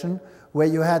situation, where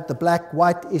you had the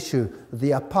black-white issue,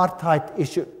 the apartheid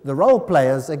issue, the role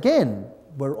players, again,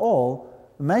 were all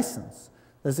Masons.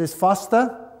 This is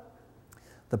Foster,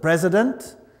 the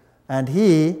president, and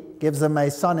he gives a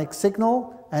Masonic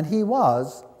signal, and he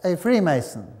was a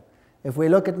Freemason. If we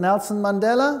look at Nelson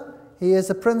Mandela, he is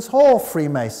a Prince Hall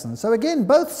Freemason. So again,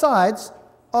 both sides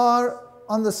are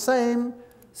on the same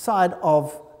side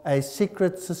of a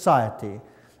secret society.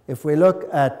 If we look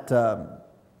at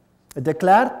de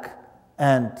Klerk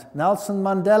and Nelson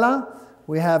Mandela,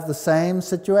 we have the same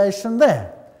situation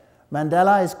there.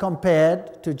 Mandela is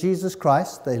compared to Jesus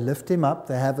Christ. They lift him up.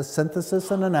 They have a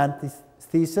synthesis and an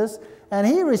antithesis, and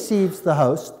he receives the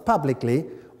host publicly,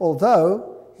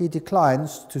 although he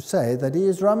declines to say that he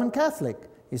is Roman Catholic.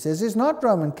 He says he's not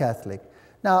Roman Catholic.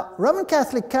 Now, Roman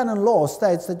Catholic canon law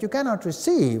states that you cannot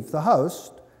receive the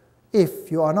host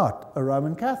if you are not a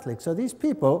Roman Catholic. So these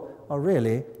people are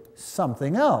really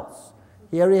something else.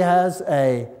 Here he has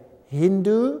a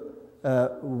Hindu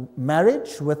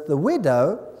marriage with the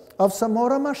widow of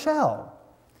Samora Machel.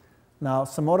 Now,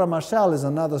 Samora Machel is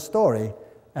another story,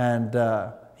 and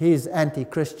his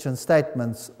anti-Christian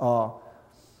statements are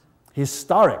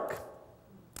historic.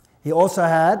 He also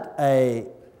had a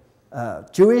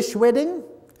Jewish wedding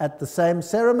at the same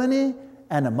ceremony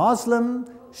and a Muslim,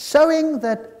 showing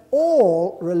that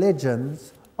all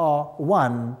religions are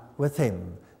one with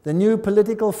him. The new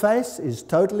political face is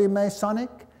totally Masonic.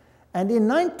 And in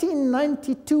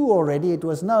 1992 already, it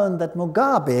was known that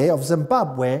Mugabe of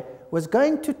Zimbabwe was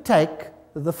going to take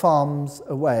the farms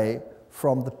away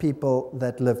from the people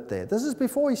that lived there. This is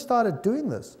before he started doing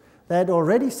this. They had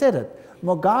already said it.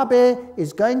 Mugabe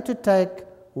is going to take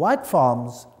white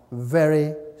farms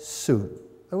very soon.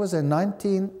 It was in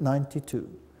 1992.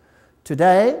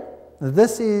 Today,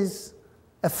 this is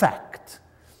a fact.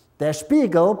 Der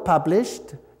Spiegel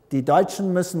published Die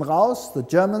Deutschen müssen raus, the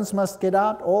Germans must get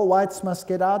out, all whites must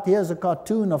get out. Here's a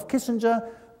cartoon of Kissinger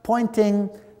pointing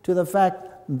to the fact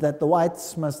that the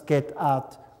whites must get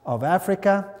out of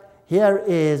Africa. Here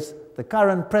is the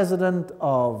current president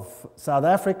of South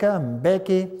Africa,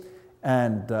 Mbeki,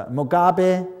 and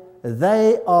Mugabe.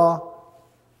 They are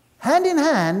hand in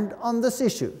hand on this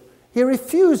issue. He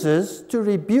refuses to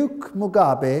rebuke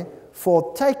Mugabe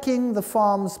for taking the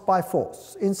farms by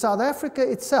force. In South Africa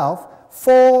itself,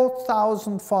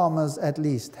 4,000 farmers at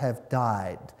least have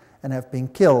died and have been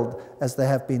killed as they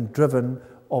have been driven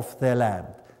off their land.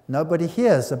 Nobody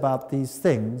hears about these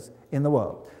things in the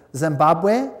world.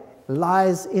 Zimbabwe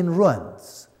lies in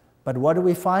ruins. But what do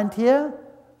we find here?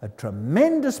 A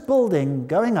tremendous building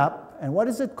going up, and what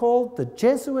is it called? The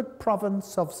Jesuit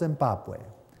province of Zimbabwe.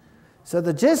 So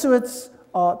the Jesuits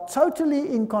are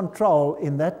totally in control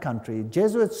in that country.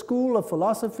 Jesuit School of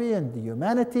Philosophy and the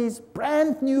Humanities,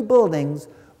 brand new buildings,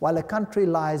 while a country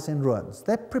lies in ruins.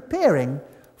 They're preparing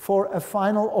for a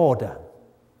final order.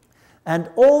 And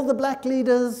all the black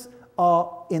leaders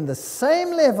are in the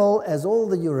same level as all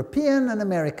the European and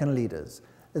American leaders.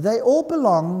 They all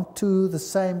belong to the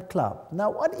same club.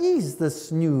 Now, what is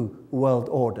this new world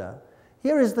order?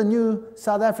 Here is the new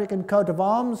South African coat of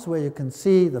arms, where you can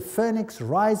see the phoenix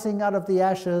rising out of the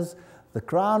ashes, the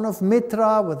crown of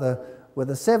Mitra with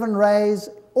the 7 rays.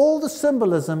 All the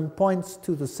symbolism points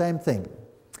to the same thing.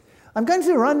 I'm going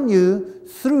to run you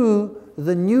through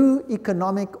the new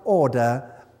economic order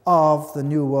of the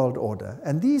New World Order.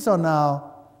 And these are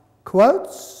now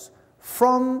quotes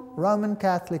from Roman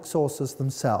Catholic sources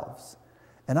themselves.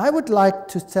 And I would like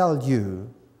to tell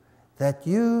you that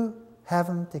you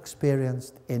haven't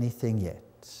experienced anything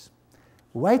yet.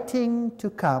 Waiting to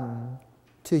come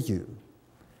to you.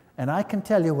 And I can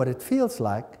tell you what it feels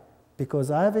like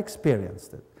because I have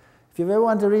experienced it. If you ever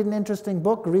want to read an interesting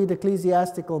book, read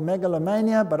Ecclesiastical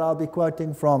Megalomania, but I'll be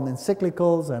quoting from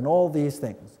encyclicals and all these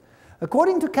things.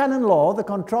 According to canon law, the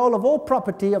control of all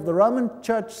property of the Roman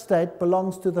Church state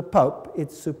belongs to the Pope,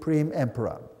 its supreme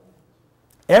emperor.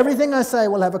 Everything I say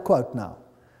will have a quote now.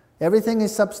 Everything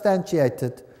is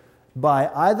substantiated by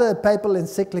either a papal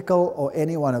encyclical or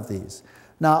any one of these.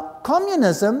 Now,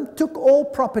 communism took all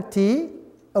property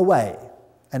away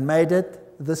and made it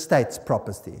the state's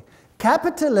property.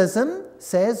 Capitalism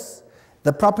says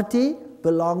the property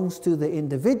belongs to the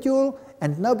individual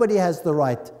and nobody has the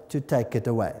right to take it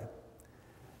away.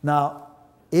 Now,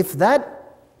 if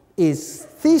that is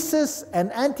thesis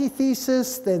and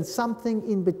antithesis, then something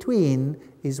in between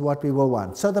is what we will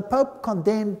want. So the Pope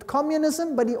condemned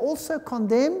communism, but he also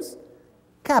condemns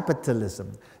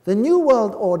capitalism. The New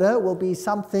World Order will be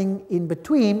something in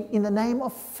between in the name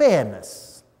of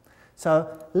fairness.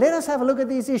 So let us have a look at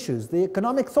these issues. The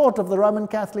economic thought of the Roman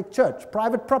Catholic Church,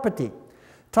 private property.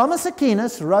 Thomas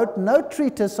Aquinas wrote no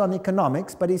treatise on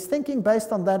economics, but his thinking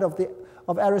based on that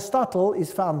of Aristotle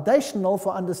is foundational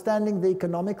for understanding the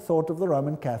economic thought of the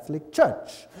Roman Catholic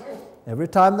Church. Every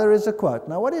time there is a quote.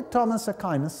 Now, what did Thomas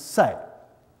Aquinas say?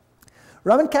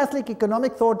 Roman Catholic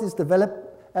economic thought is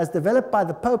developed by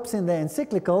the popes in their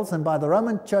encyclicals and by the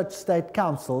Roman Church State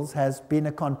Councils, has been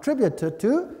a contributor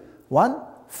to 1.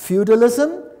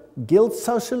 Feudalism, guild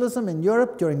socialism in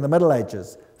Europe during the Middle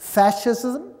Ages,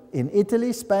 fascism in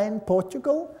Italy, Spain,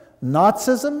 Portugal,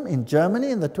 Nazism in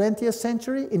Germany in the 20th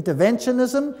century,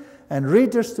 interventionism and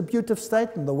redistributive state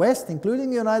in the West, including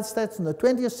the United States in the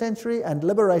 20th century, and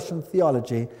liberation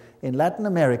theology in Latin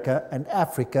America and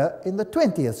Africa in the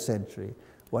 20th century.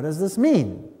 What does this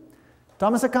mean?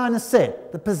 Thomas Aquinas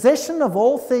said, the possession of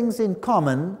all things in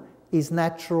common is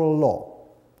natural law.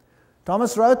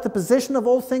 Thomas wrote, the possession of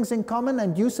all things in common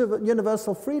and use of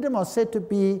universal freedom are said to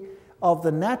be of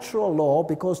the natural law,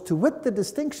 because to wit the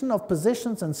distinction of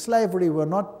possessions and slavery were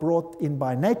not brought in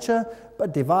by nature,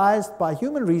 but devised by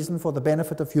human reason for the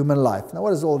benefit of human life. Now what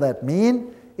does all that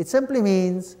mean? It simply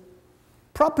means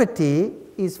property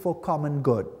is for common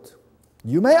good.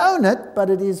 You may own it,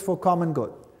 but it is for common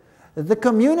good. The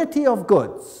community of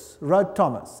goods, wrote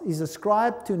Thomas, is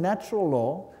ascribed to natural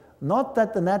law, not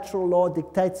that the natural law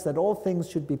dictates that all things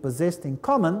should be possessed in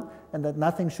common and that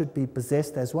nothing should be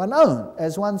possessed as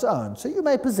one's own. So you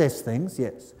may possess things,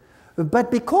 yes.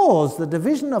 But because the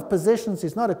division of possessions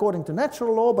is not according to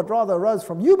natural law, but rather arose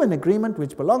from human agreement,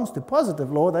 which belongs to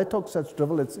positive law, they talk such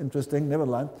drivel, it's interesting, never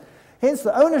mind. Hence,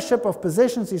 the ownership of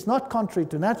possessions is not contrary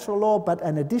to natural law, but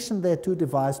an addition thereto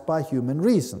devised by human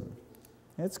reason.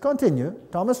 Let's continue.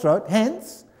 Thomas wrote,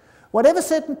 hence, whatever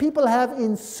certain people have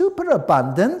in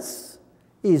superabundance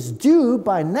is due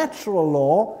by natural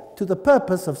law to the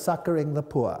purpose of succoring the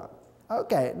poor.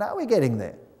 Okay, now we're getting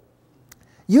there.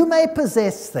 You may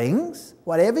possess things,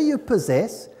 whatever you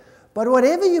possess, but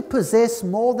whatever you possess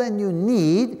more than you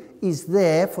need is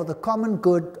there for the common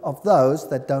good of those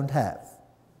that don't have.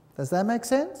 Does that make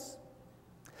sense?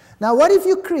 Now, what if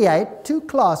you create two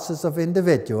classes of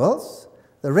individuals,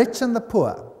 the rich and the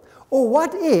poor? Or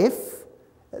what if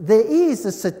there is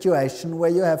a situation where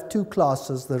you have two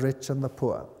classes, the rich and the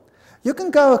poor? You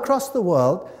can go across the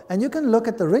world and you can look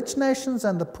at the rich nations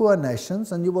and the poor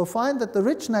nations, and you will find that the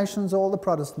rich nations are all the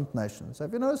Protestant nations.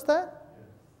 Have you noticed that?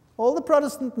 All the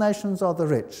Protestant nations are the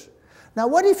rich. Now,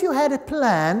 what if you had a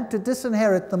plan to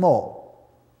disinherit them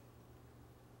all,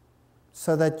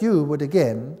 so that you would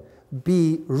again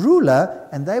be ruler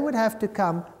and they would have to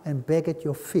come and beg at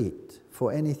your feet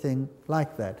for anything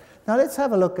like that? Now let's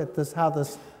have a look at this, how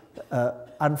this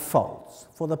unfolds.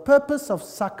 For the purpose of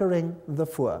succoring the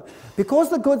poor. Because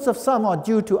the goods of some are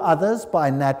due to others by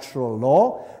natural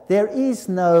law, there is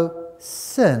no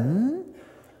sin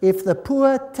if the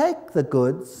poor take the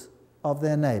goods of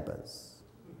their neighbors.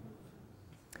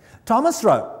 Thomas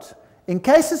wrote, in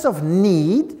cases of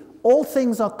need, all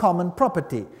things are common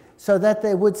property, so that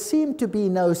there would seem to be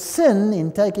no sin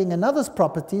in taking another's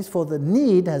properties, for the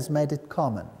need has made it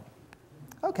common.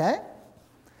 Okay.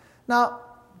 Now,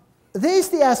 there's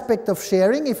the aspect of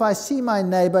sharing. If I see my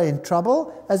neighbor in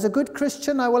trouble, as a good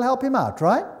Christian, I will help him out,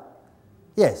 right?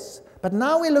 Yes. But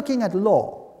now we're looking at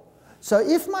law. So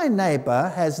if my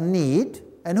neighbor has need,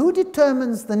 and who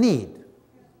determines the need?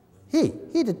 He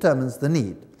determines the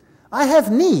need. I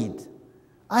have need.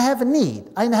 I have a need.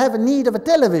 I have a need of a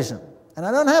television, and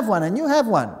I don't have one, and you have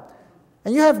one.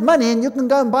 And you have money, and you can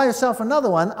go and buy yourself another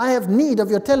one. I have need of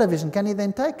your television. Can he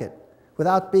then take it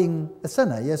without being a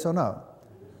sinner, yes or no?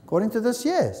 According to this,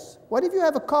 yes. What if you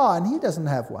have a car and he doesn't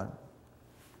have one?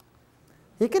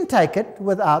 He can take it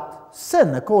without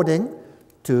sin, according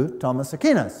to Thomas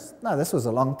Aquinas. Now, this was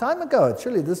a long time ago.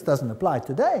 Surely this doesn't apply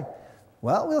today.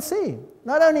 Well, we'll see.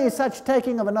 Not only is such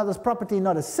taking of another's property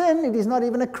not a sin, it is not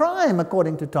even a crime,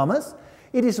 according to Thomas.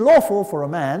 It is lawful for a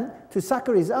man to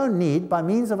succor his own need by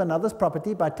means of another's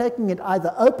property by taking it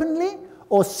either openly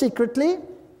or secretly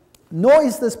Nor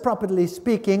is this, properly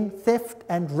speaking, theft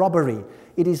and robbery.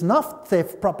 It is not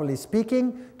theft, properly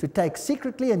speaking, to take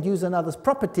secretly and use another's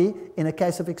property in a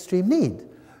case of extreme need,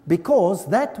 because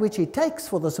that which he takes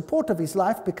for the support of his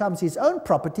life becomes his own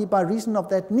property by reason of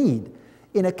that need.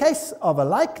 In a case of a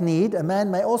like need, a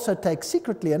man may also take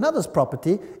secretly another's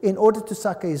property in order to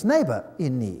succor his neighbor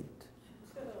in need.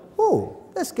 Ooh,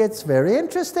 this gets very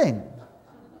interesting.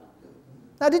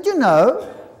 Now, did you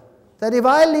know that if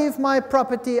I leave my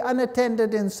property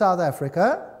unattended in South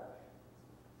Africa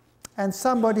and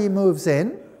somebody moves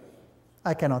in,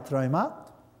 I cannot throw him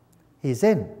out? He's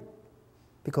in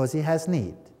because he has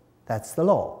need. That's the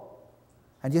law.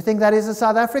 And you think that is a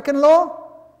South African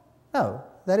law? No,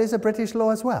 that is a British law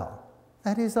as well.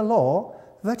 That is a law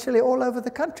virtually all over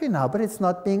the country now, but it's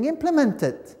not being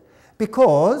implemented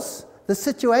because the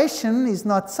situation is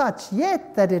not such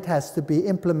yet that it has to be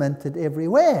implemented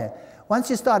everywhere. Once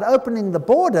you start opening the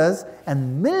borders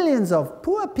and millions of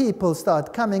poor people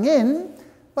start coming in,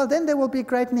 well, then there will be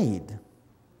great need.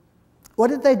 What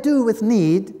did they do with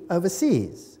need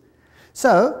overseas?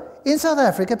 So, in South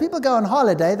Africa, people go on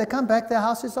holiday, they come back, their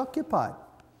house is occupied.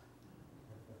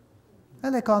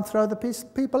 And they can't throw the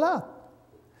people out.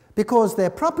 Because their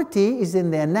property is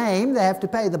in their name, they have to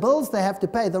pay the bills, they have to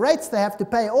pay the rates, they have to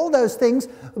pay all those things,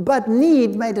 but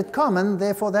need made it common,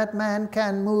 therefore that man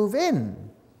can move in.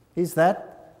 Is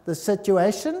that the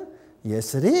situation?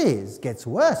 Yes, it is. It gets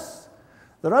worse.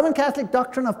 The Roman Catholic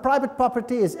doctrine of private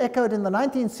property is echoed in the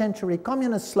 19th century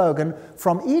communist slogan,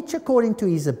 from each according to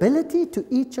his ability to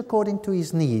each according to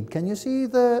his need. Can you see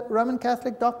the Roman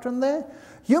Catholic doctrine there?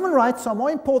 Human rights are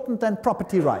more important than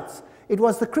property rights. It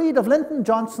was the creed of Lyndon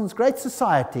Johnson's Great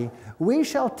Society. We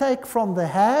shall take from the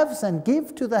haves and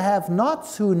give to the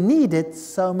have-nots who need it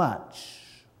so much.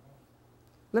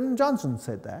 Lyndon Johnson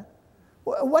said that.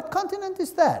 What continent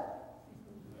is that?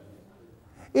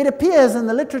 It appears in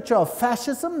the literature of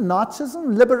fascism,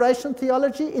 Nazism, liberation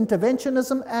theology,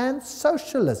 interventionism, and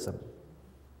socialism.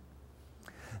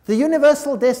 The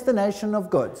universal destination of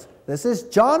goods. This is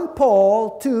John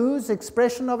Paul II's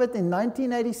expression of it in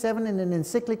 1987 in an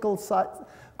encyclical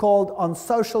called On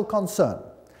Social Concern.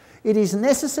 It is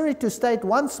necessary to state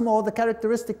once more the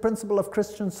characteristic principle of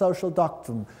Christian social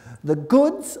doctrine. The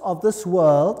goods of this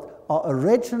world are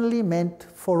originally meant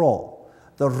for all.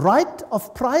 The right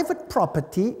of private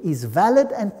property is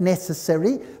valid and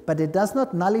necessary, but it does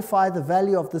not nullify the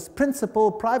value of this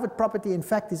principle. Private property, in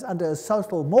fact, is under a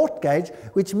social mortgage,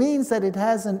 which means that it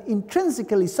has an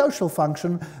intrinsically social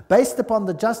function based upon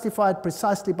the justified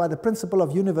precisely by the principle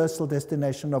of universal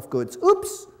destination of goods.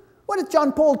 Oops! What did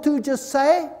John Paul II just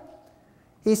say?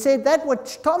 He said that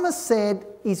what Thomas said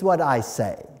is what I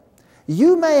say.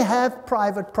 You may have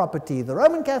private property. The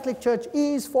Roman Catholic Church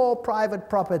is for private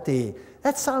property.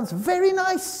 That sounds very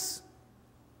nice.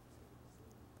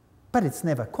 But it's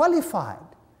never qualified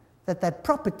that that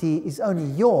property is only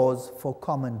yours for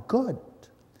common good.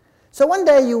 So one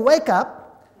day you wake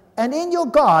up and in your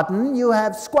garden you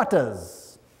have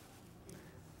squatters.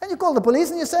 And you call the police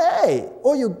and you say, hey,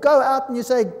 or you go out and you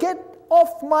say, get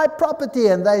off my property.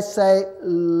 And they say,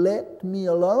 let me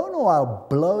alone or I'll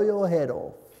blow your head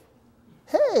off.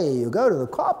 Hey, you go to the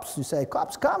cops, you say,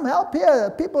 cops, come help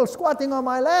here, people squatting on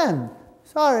my land.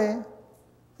 Sorry,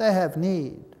 they have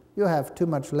need. You have too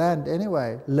much land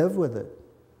anyway, live with it.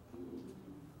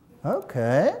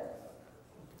 Okay.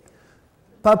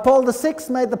 Pope Paul VI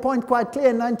made the point quite clear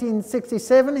in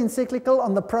 1967 encyclical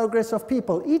on the progress of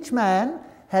people. Each man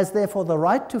has therefore the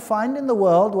right to find in the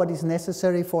world what is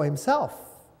necessary for himself.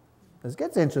 This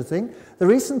gets interesting. The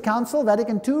recent Council,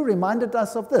 Vatican II, reminded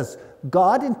us of this.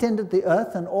 God intended the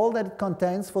earth and all that it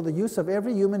contains for the use of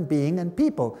every human being and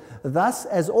people. Thus,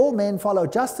 as all men follow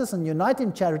justice and unite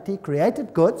in charity,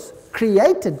 created goods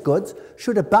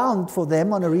should abound for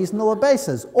them on a reasonable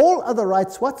basis. All other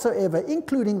rights whatsoever,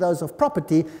 including those of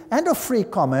property and of free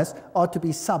commerce, are to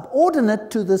be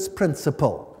subordinate to this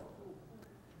principle.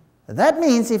 That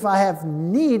means if I have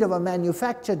need of a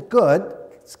manufactured good,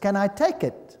 can I take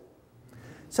it?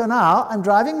 So now I'm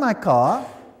driving my car,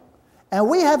 and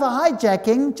we have a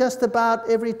hijacking just about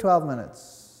every 12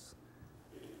 minutes.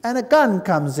 And a gun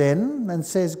comes in and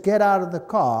says, get out of the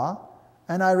car,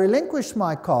 and I relinquish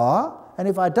my car, and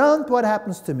if I don't, what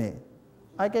happens to me?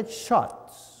 I get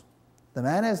shot. The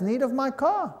man has need of my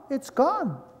car. It's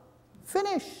gone.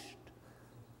 Finished.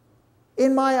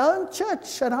 In my own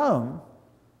church at home,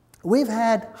 we've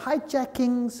had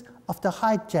hijackings after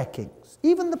hijackings.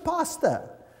 Even the pastor.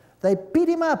 They beat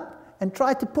him up and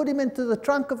tried to put him into the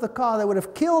trunk of the car. They would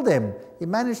have killed him. He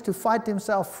managed to fight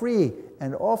himself free,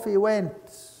 and off he went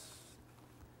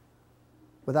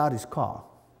without his car.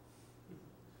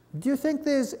 Do you think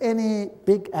there's any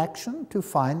big action to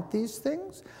find these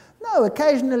things? No,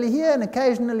 occasionally here and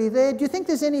occasionally there. Do you think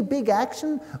there's any big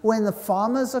action when the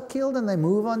farmers are killed and they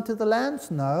move onto the lands?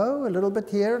 No, a little bit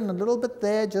here and a little bit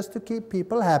there just to keep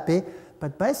people happy.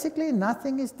 But basically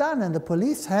nothing is done and the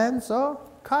police hands are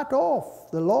cut off.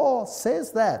 The law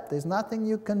says that. There's nothing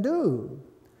you can do.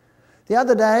 The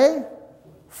other day,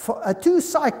 two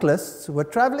cyclists were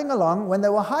traveling along when they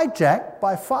were hijacked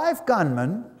by 5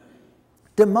 gunmen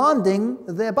demanding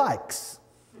their bikes.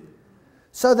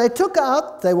 So they took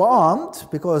out, they were armed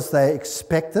because they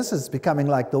expect this is becoming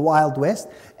like the Wild West,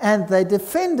 and they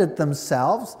defended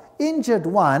themselves, injured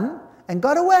one, and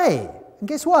got away. And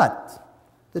guess what?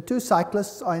 The 2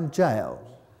 cyclists are in jail.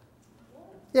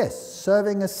 Yes,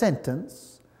 serving a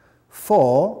sentence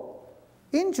for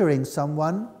injuring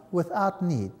someone without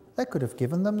need. They could have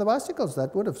given them the bicycles.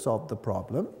 That would have solved the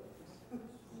problem.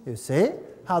 You see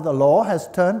how the law has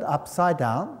turned upside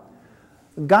down?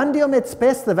 Gaudium et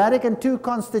Spes, the Vatican II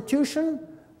Constitution,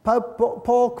 Pope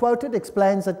Paul quoted,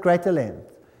 explains at greater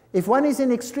length. If one is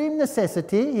in extreme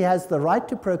necessity, he has the right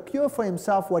to procure for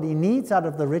himself what he needs out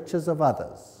of the riches of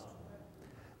others.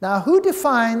 Now, who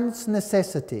defines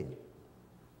necessity?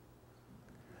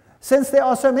 Since there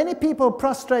are so many people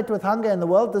prostrate with hunger in the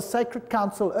world, the Sacred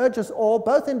Council urges all,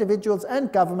 both individuals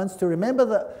and governments, to remember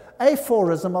the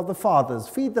aphorism of the fathers.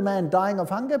 Feed the man dying of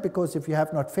hunger, because if you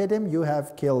have not fed him, you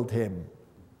have killed him.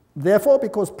 Therefore,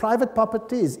 because private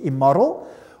property is immoral,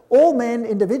 all men,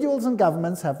 individuals and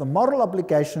governments have the moral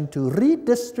obligation to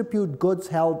redistribute goods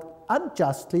held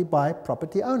unjustly by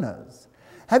property owners.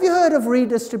 Have you heard of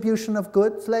redistribution of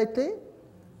goods lately?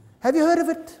 Have you heard of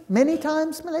it many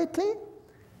times lately?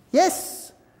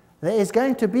 Yes, there is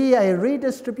going to be a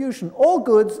redistribution. All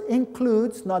goods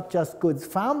includes not just goods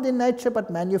found in nature, but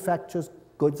manufactured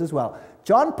goods as well.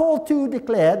 John Paul II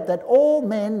declared that all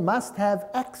men must have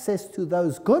access to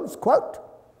those goods, quote,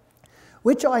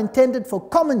 which are intended for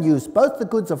common use, both the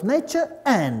goods of nature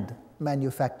and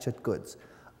manufactured goods.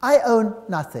 I own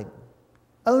nothing.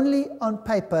 Only on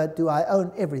paper do I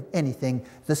own anything.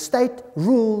 The state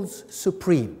rules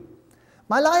supreme.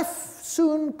 My life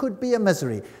soon could be a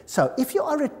misery. So if you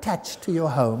are attached to your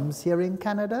homes here in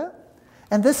Canada,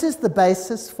 and this is the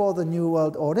basis for the New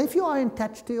World Order, if you are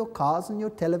attached to your cars and your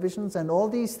televisions and all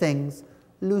these things,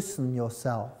 loosen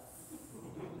yourself.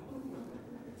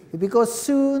 Because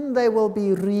soon they will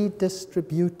be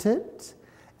redistributed,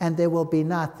 and there will be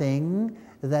nothing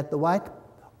that the white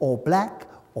or black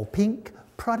or pink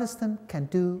Protestant can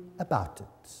do about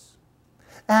it.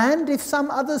 And if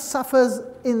some other suffers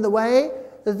in the way,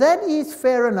 that is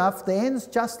fair enough. The ends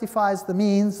justifies the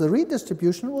means. The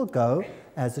redistribution will go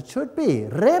as it should be.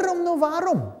 Rerum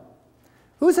novarum.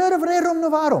 Who's heard of Rerum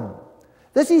novarum?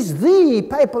 This is the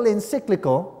papal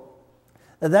encyclical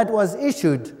that was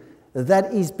issued,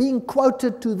 that is being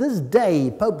quoted to this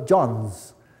day, Pope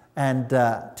John's. And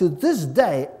to this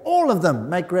day, all of them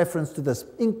make reference to this,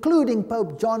 including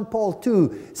Pope John Paul II,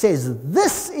 says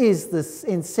this is this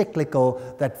encyclical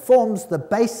that forms the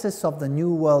basis of the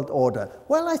New World Order.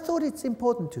 Well, I thought it's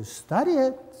important to study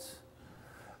it.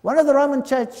 One of the Roman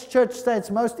Church State's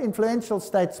most influential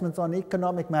statesmen on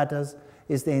economic matters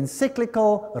is the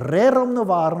encyclical Rerum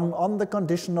Novarum on the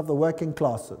condition of the working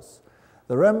classes.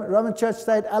 The Roman Church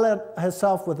State allied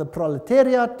herself with the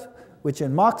proletariat, which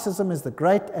in Marxism is the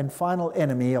great and final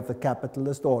enemy of the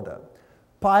capitalist order.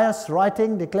 Pius,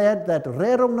 writing, declared that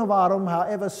Rerum Novarum,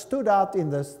 however, stood out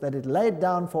in this, that it laid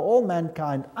down for all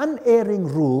mankind unerring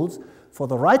rules for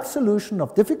the right solution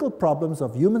of difficult problems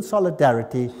of human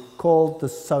solidarity, called the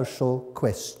social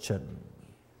question.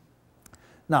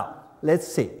 Now, let's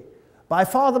see. By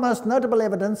far the most notable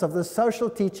evidence of this social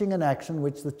teaching and action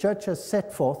which the Church has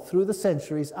set forth through the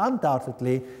centuries,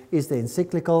 undoubtedly, is the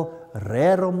encyclical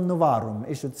Rerum Novarum,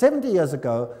 issued 70 years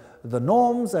ago. The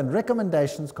norms and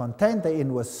recommendations contained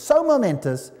therein were so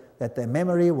momentous that their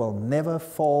memory will never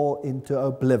fall into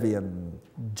oblivion.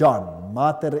 John,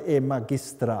 Mater e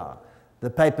Magistra, the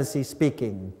papacy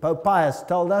speaking. Pope Pius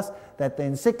told us that the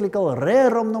encyclical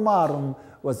Rerum Novarum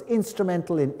was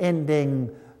instrumental in ending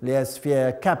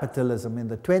laissez-faire capitalism in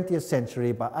the 20th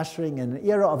century by ushering in an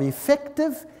era of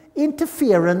effective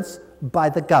interference by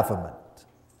the government.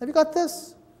 Have you got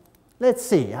this? Let's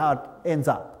see how it ends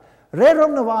up.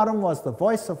 Rerum Novarum was the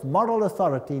voice of moral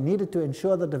authority needed to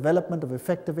ensure the development of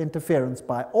effective interference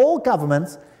by all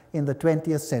governments in the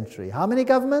 20th century. How many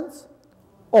governments?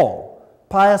 All.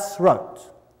 Pius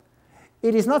wrote,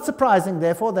 "It is not surprising,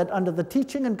 therefore, that under the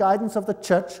teaching and guidance of the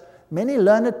Church, many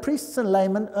learned priests and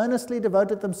laymen earnestly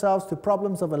devoted themselves to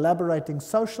problems of elaborating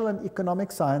social and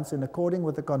economic science in accordance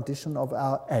with the condition of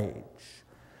our age.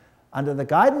 Under the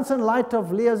guidance and light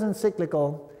of Leo's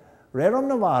encyclical, Rerum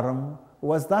Novarum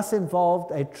was thus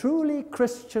involved a truly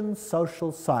Christian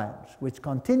social science, which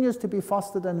continues to be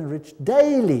fostered and enriched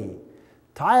daily.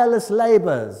 Tireless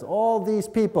labors, all these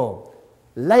people,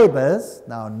 labors,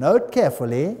 now note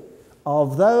carefully,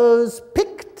 of those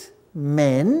picked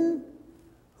men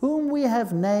whom we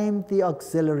have named the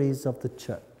auxiliaries of the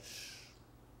church.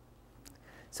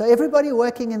 So everybody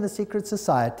working in the secret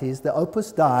societies, the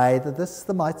Opus Dei,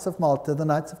 the Knights of Malta, the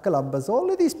Knights of Columbus, all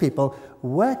of these people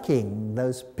working,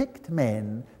 those picked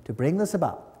men, to bring this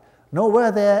about. Nor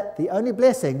were there the only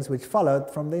blessings which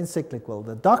followed from the encyclical.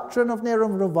 The doctrine of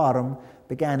Rerum Novarum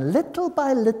began little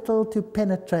by little to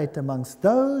penetrate amongst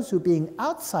those who, being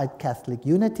outside Catholic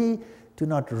unity, do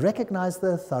not recognize the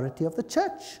authority of the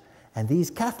church. And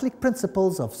these Catholic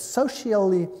principles of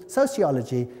sociology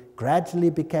gradually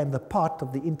became the part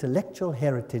of the intellectual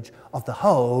heritage of the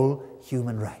whole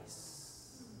human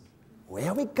race. Where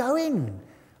are we going?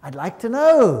 I'd like to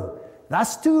know.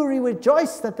 Thus too we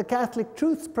rejoice that the Catholic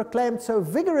truths proclaimed so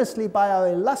vigorously by our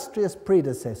illustrious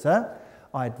predecessor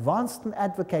are advanced and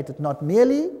advocated not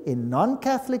merely in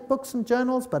non-Catholic books and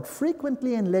journals, but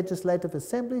frequently in legislative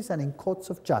assemblies and in courts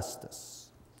of justice.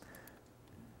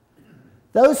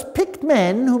 Those picked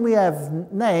men whom we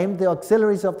have named the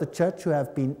auxiliaries of the church who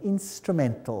have been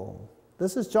instrumental.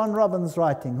 This is John Robbins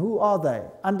writing. Who are they?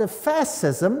 Under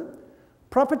fascism,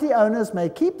 property owners may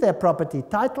keep their property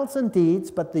titles and deeds,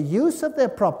 but the use of their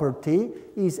property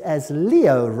is, as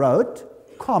Leo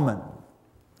wrote, common.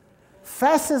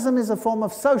 Fascism is a form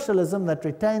of socialism that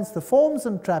retains the forms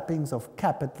and trappings of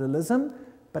capitalism,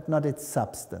 but not its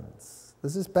substance.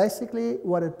 This is basically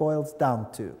what it boils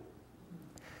down to.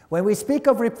 When we speak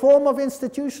of reform of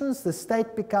institutions, the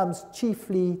state becomes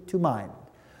chiefly to mind,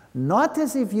 not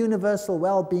as if universal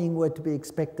well-being were to be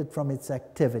expected from its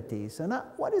activities. And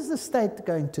what is the state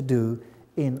going to do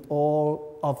in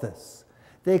all of this?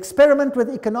 The experiment with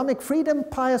economic freedom,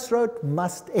 Pius wrote,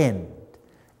 must end,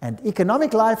 and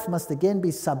economic life must again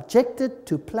be subjected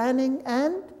to planning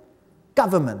and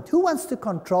government. Who wants to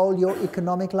control your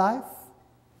economic life?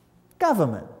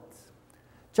 Government.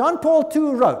 John Paul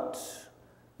II wrote,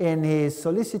 in his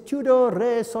Sollicitudo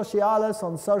Re Socialis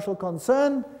on social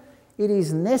concern, it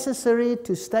is necessary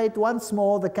to state once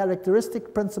more the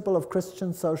characteristic principle of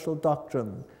Christian social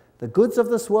doctrine. The goods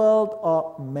of this world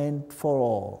are meant for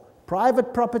all.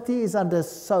 Private property is under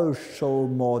social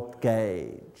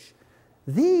mortgage.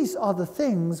 These are the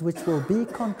things which will be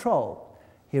controlled.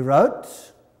 He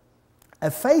wrote,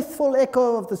 a faithful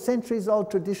echo of the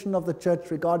centuries-old tradition of the Church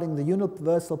regarding the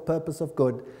universal purpose of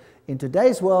good. In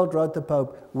today's world, wrote the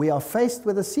Pope, we are faced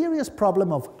with a serious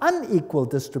problem of unequal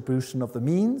distribution of the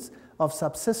means of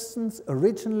subsistence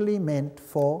originally meant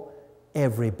for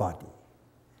everybody.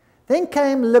 Then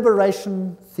came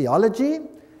liberation theology,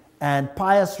 and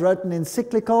Pius wrote an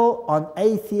encyclical on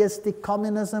atheistic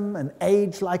communism, an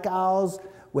age like ours,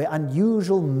 where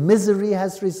unusual misery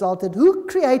has resulted. Who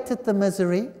created the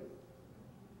misery?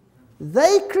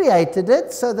 They created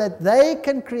it so that they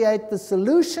can create the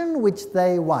solution which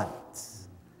they want.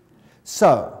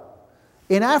 So,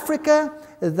 in Africa,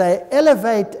 they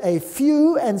elevate a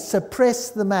few and suppress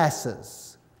the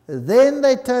masses. Then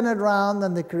they turn it around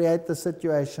and they create the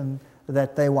situation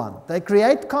that they want. They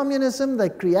create communism, they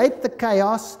create the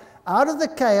chaos. Out of the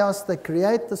chaos, they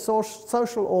create the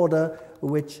social order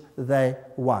which they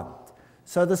want.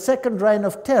 So the second reign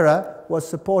of terror was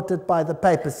supported by the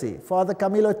papacy. Father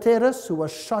Camilo Terres, who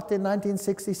was shot in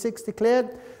 1966,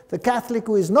 declared, the Catholic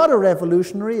who is not a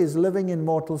revolutionary is living in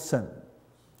mortal sin.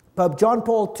 Pope John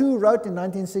Paul II wrote in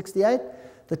 1968,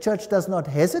 the Church does not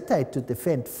hesitate to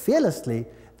defend fearlessly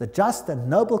the just and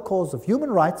noble cause of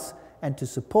human rights and to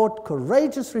support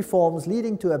courageous reforms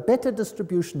leading to a better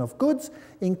distribution of goods,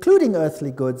 including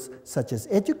earthly goods such as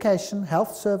education,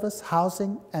 health service,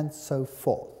 housing, and so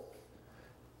forth.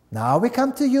 Now we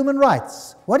come to human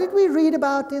rights. What did we read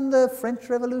about in the French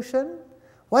Revolution?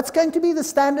 What's going to be the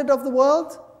standard of the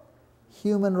world?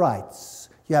 Human rights.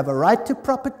 You have a right to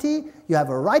property. You have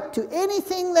a right to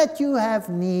anything that you have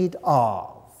need of.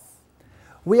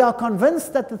 We are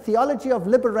convinced that the theology of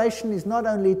liberation is not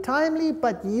only timely,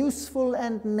 but useful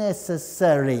and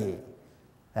necessary.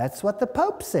 That's what the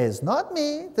Pope says, not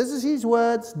me. This is his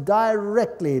words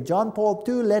directly. John Paul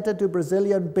II, letter to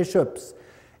Brazilian bishops.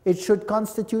 It should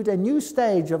constitute a new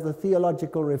stage of the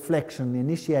theological reflection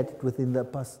initiated within the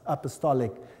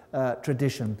apostolic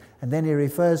tradition. And then he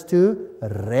refers to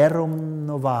Rerum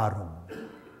Novarum.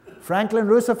 Franklin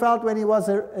Roosevelt, when he was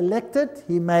elected,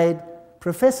 he made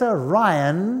Professor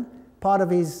Ryan part of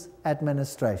his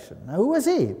administration. Now, who was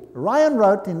he? Ryan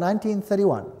wrote in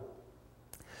 1931,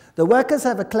 The workers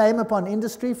have a claim upon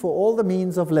industry for all the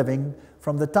means of living,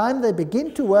 from the time they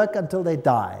begin to work until they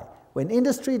die. When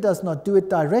industry does not do it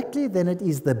directly, then it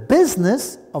is the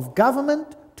business of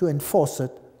government to enforce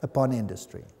it upon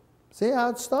industry. See how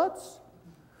it starts?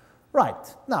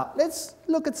 Right. Now, let's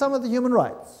look at some of the human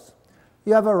rights.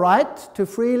 You have a right to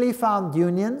freely found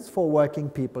unions for working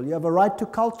people. You have a right to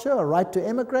culture, a right to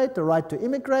emigrate, a right to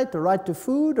immigrate, a right to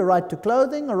food, a right to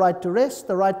clothing, a right to rest,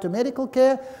 a right to medical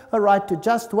care, a right to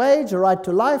just wage, a right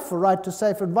to life, a right to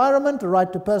safe environment, a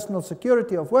right to personal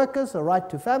security of workers, a right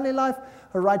to family life,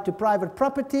 a right to private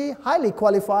property, highly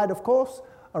qualified, of course.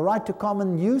 A right to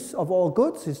common use of all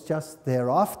goods is just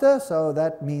thereafter, so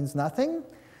that means nothing.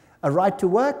 A right to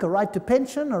work, a right to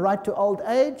pension, a right to old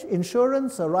age,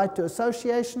 insurance, a right to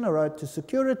association, a right to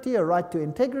security, a right to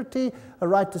integrity, a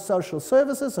right to social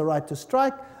services, a right to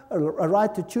strike, a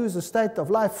right to choose a state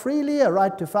of life freely, a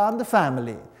right to found a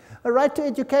family, a right to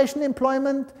education,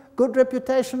 employment, good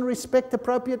reputation, respect,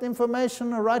 appropriate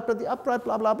information, a right by the upright,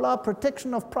 blah, blah, blah,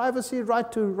 protection of privacy,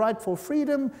 right to rightful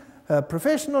freedom,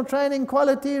 professional training,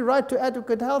 quality, right to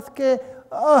adequate health care.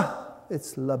 Oh,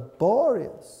 it's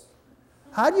laborious.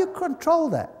 How do you control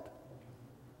that?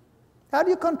 How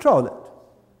do you control it?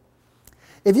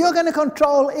 If you're going to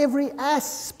control every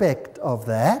aspect of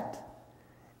that,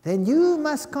 then you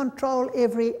must control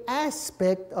every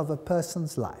aspect of a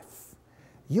person's life.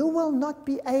 You will not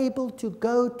be able to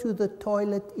go to the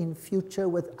toilet in future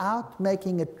without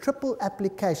making a triple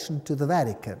application to the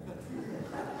Vatican.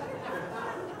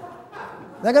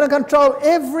 They're going to control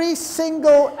every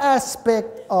single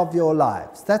aspect of your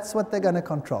lives. That's what they're going to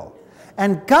control.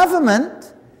 And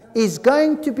government is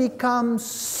going to become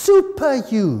super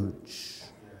huge.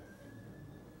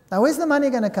 Now, where's the money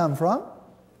going to come from?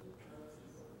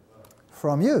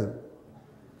 From you.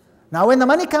 Now, when the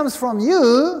money comes from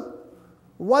you,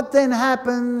 what then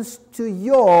happens to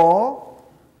your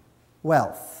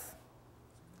wealth?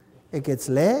 It gets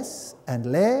less and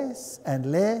less and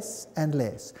less and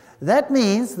less. That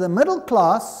means the middle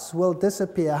class will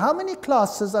disappear. How many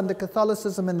classes under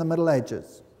Catholicism in the Middle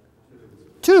Ages?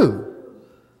 2.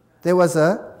 There was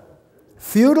a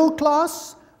feudal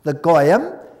class, the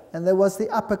Goyim, and there was the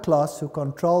upper class who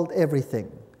controlled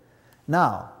everything.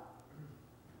 Now,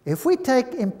 if we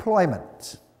take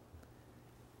employment,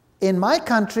 in my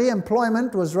country,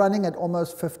 employment was running at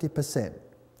almost 50%.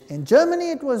 In Germany,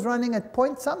 it was running at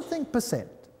point-something percent.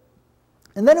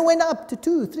 And then it went up to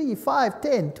 2, 3, 5,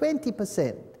 10,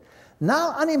 20%.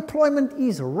 Now unemployment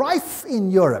is rife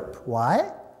in Europe.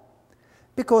 Why?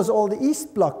 Because all the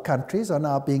East Bloc countries are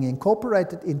now being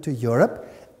incorporated into Europe,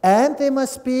 and there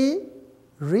must be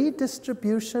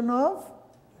redistribution of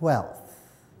wealth.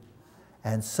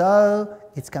 And so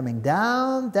it's coming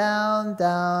down, down,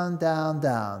 down, down,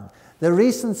 down. The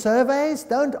recent surveys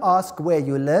don't ask where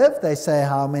you live. They say,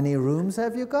 how many rooms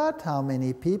have you got? How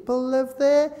many people live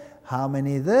there? How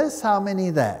many this? How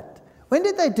many that? When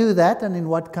did they do that, and in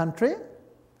what country?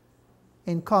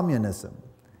 In communism.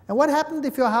 And what happened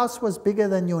if your house was bigger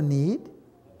than your need?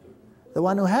 The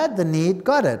one who had the need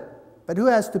got it. But who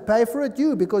has to pay for it?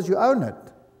 You, because you own it.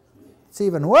 It's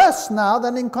even worse now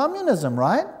than in communism,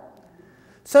 right?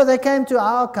 So they came to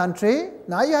our country.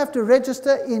 Now you have to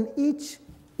register in each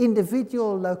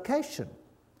individual location.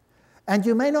 And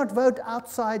you may not vote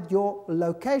outside your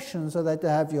location, so that they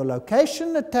have your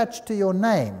location attached to your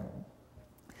name.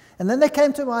 And then they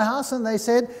came to my house and they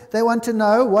said, they want to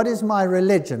know, what is my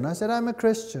religion? I said, I'm a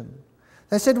Christian.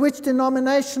 They said, which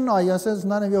denomination are you? I said, it's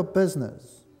none of your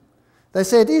business. They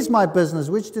said, it is my business.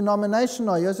 Which denomination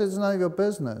are you? I said, it's none of your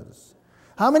business.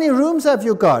 How many rooms have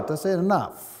you got? I said,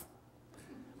 enough.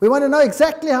 We want to know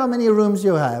exactly how many rooms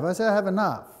you have. I said, I have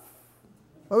enough.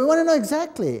 Well, we want to know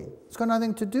exactly. It's got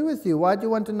nothing to do with you. Why do you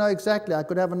want to know exactly? I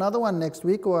could have another one next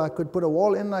week, or I could put a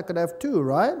wall in and I could have 2,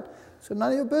 right? So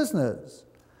none of your business.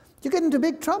 You get into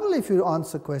big trouble if you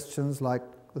answer questions like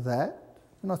that.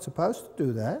 You're not supposed to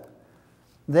do that.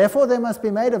 Therefore, there must be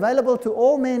made available to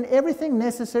all men everything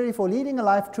necessary for leading a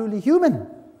life truly human.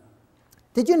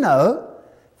 Did you know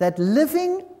that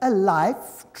living a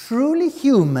life truly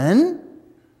human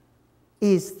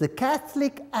is the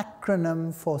Catholic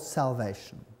acronym for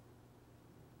salvation?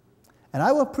 And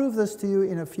I will prove this to you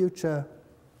in a future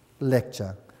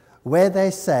lecture, where they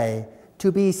say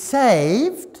to be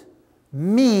saved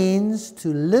means to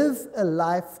live a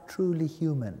life truly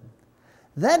human.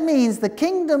 That means the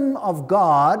kingdom of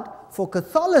God for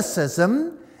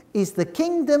Catholicism is the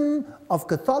kingdom of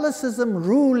Catholicism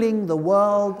ruling the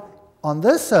world on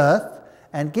this earth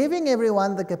and giving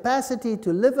everyone the capacity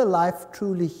to live a life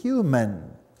truly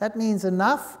human. That means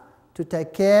enough to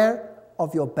take care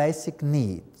of your basic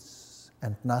needs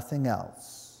and nothing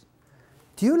else.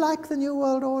 Do you like the New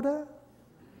World Order?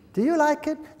 Do you like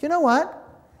it? You know what?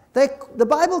 The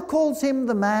Bible calls him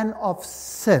the man of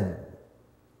sin.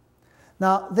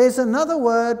 Now, there's another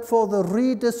word for the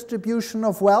redistribution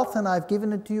of wealth, and I've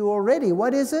given it to you already.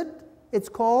 What is it? It's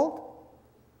called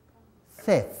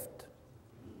theft.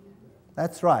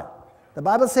 That's right. The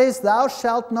Bible says, thou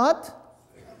shalt not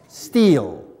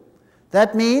steal.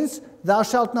 That means thou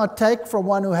shalt not take from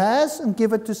one who has and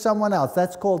give it to someone else.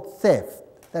 That's called theft.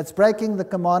 That's breaking the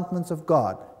commandments of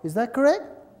God. Is that correct?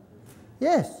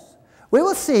 Yes. We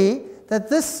will see that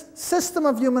this system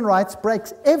of human rights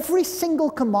breaks every single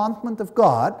commandment of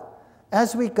God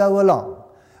as we go along.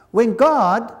 When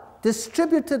God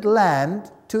distributed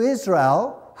land to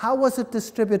Israel, how was it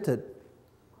distributed?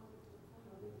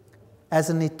 As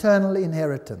an eternal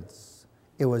inheritance.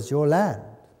 It was your land.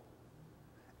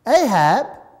 Ahab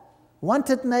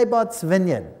wanted Naboth's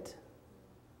vineyard.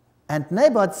 And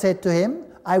Naboth said to him,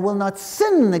 I will not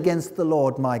sin against the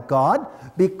Lord my God,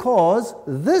 because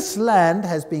this land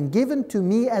has been given to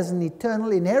me as an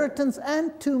eternal inheritance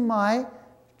and to my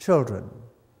children.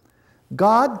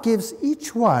 God gives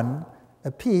each one a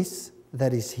piece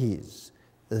that is his.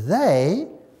 They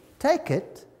take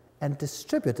it and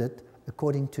distribute it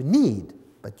according to need,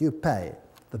 but you pay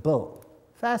the bill.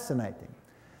 Fascinating.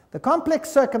 The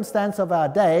complex circumstance of our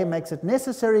day makes it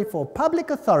necessary for public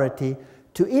authority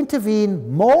to intervene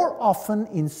more often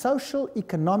in social,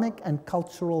 economic, and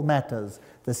cultural matters.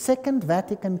 The Second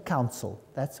Vatican Council,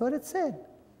 that's what it said.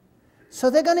 So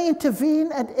they're going to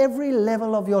intervene at every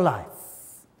level of your life.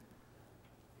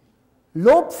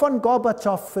 Lob von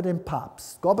Gorbachev für den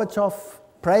Papst. Gorbachev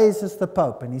praises the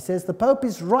Pope, and he says the Pope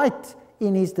is right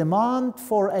in his demand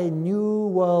for a new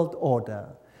world order.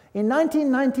 In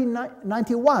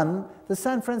 1991, the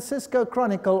San Francisco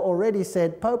Chronicle already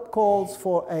said Pope calls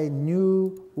for a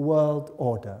new world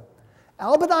order.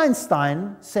 Albert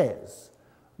Einstein says,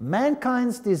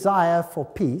 mankind's desire for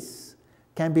peace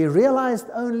can be realized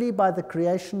only by the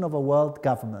creation of a world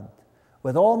government.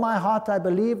 With all my heart, I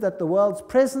believe that the world's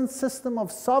present system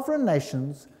of sovereign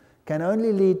nations can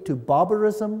only lead to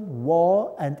barbarism,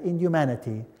 war, and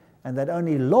inhumanity, and that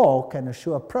only law can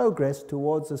assure progress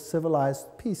towards a civilized,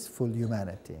 peaceful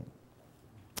humanity.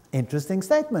 Interesting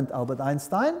statement, Albert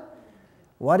Einstein.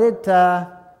 What did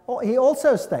he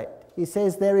also state? He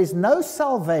says, there is no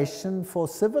salvation for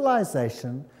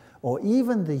civilization or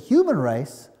even the human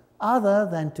race other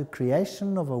than to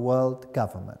creation of a world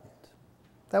government.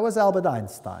 That was Albert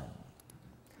Einstein.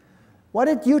 What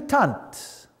did Hugh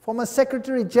Tunt, former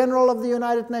Secretary General of the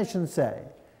United Nations, say?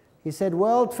 He said,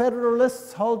 world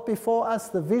federalists hold before us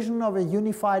the vision of a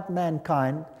unified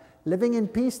mankind living in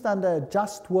peace under a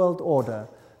just world order.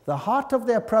 The heart of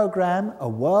their program, a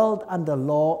world under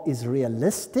law, is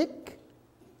realistic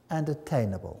and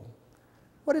attainable.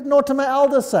 What did Mortimer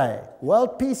Adler say?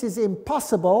 World peace is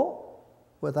impossible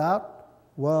without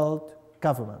world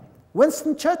government.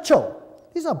 Winston Churchill.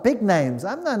 These are big names.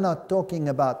 I'm not talking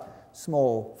about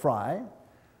small fry.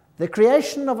 The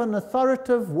creation of an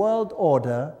authoritative world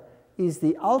order is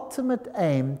the ultimate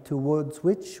aim towards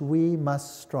which we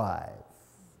must strive.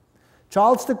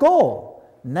 Charles de Gaulle,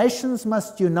 nations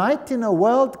must unite in a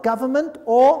world government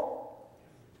or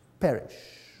perish.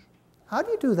 How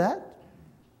do you do that?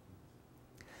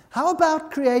 How about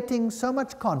creating so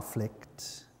much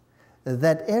conflict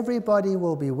that everybody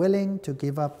will be willing to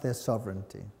give up their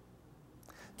sovereignty?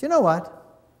 Do you know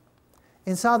what?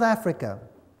 In South Africa,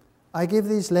 I give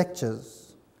these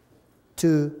lectures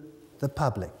to the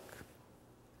public.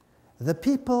 The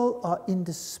people are in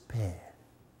despair.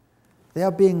 They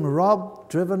are being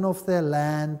robbed, driven off their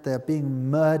land, they're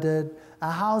being murdered.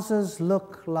 Our houses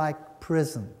look like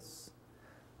prisons.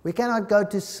 We cannot go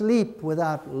to sleep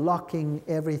without locking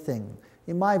everything.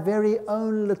 In my very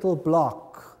own little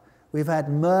block, we've had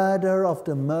murder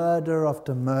after murder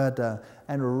after murder,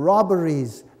 and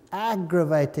robberies,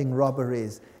 aggravating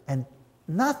robberies, and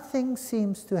nothing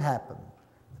seems to happen.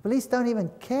 The police don't even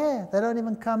care, they don't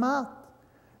even come out,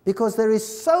 because there is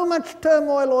so much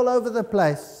turmoil all over the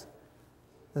place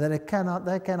that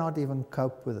they cannot even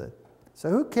cope with it.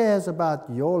 So who cares about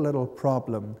your little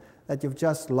problem that you've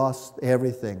just lost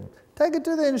everything? Take it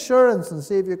to the insurance and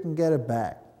see if you can get it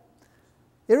back.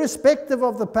 Irrespective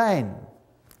of the pain.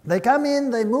 They come in,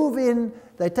 they move in,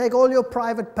 they take all your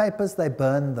private papers, they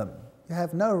burn them. You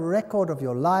have no record of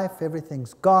your life,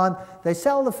 everything's gone. They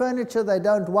sell the furniture they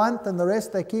don't want, and the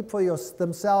rest they keep for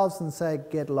themselves and say,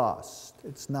 get lost.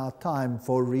 It's now time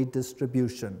for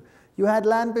redistribution. You had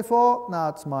land before, now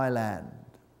it's my land.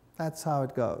 That's how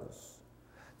it goes.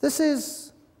 This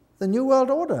is the New World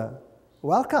Order.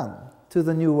 Welcome to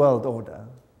the New World Order.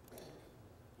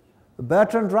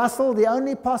 Bertrand Russell, the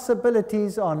only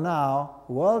possibilities are now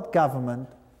world government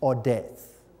or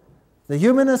death. The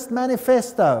Humanist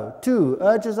Manifesto, too,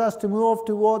 urges us to move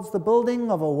towards the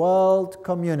building of a world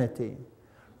community.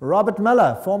 Robert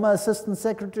Miller, former Assistant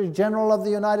Secretary General of the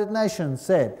United Nations,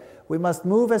 said, "We must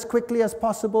move as quickly as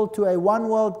possible to a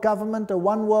one-world government, a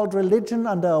one-world religion,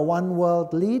 under a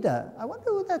one-world leader." I wonder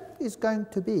who that is going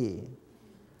to be.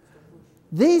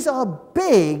 These are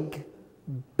big,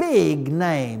 big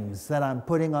names that I'm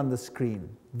putting on the screen.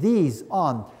 These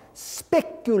aren't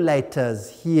speculators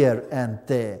here and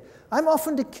there. I'm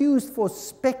often accused for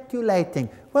speculating.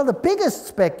 Well, the biggest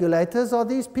speculators are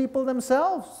these people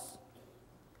themselves.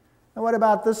 And what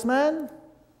about this man?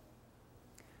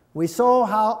 We saw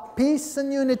how peace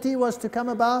and unity was to come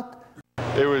about.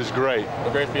 It was great. A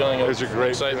great feeling of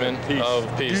excitement, peace.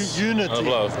 of peace, unity, of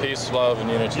love. Peace, love, and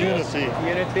unity. Unity. Yes.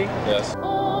 Unity? Yes.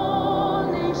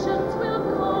 All nations will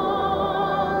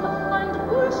come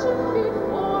and worship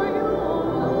before you,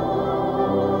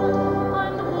 Lord,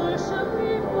 and worship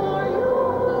before you,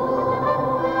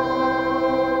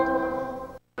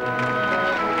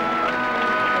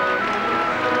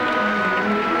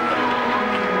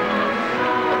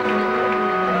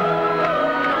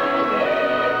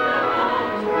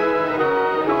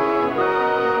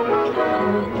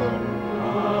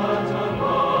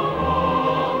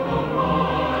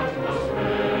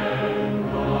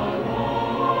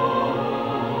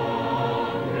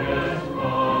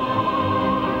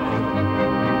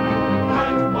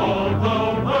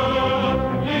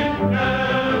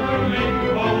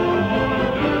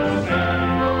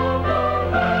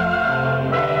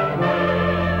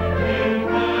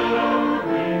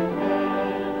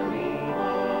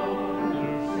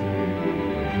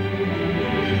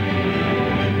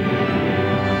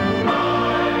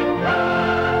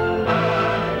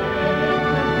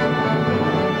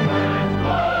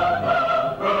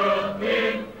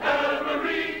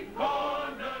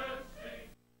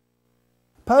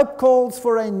 Pope calls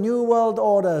for a new world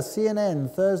order, CNN,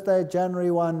 Thursday, January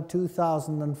 1,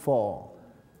 2004.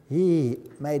 He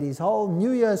made his whole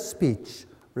New Year's speech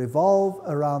revolve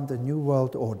around the new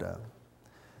world order.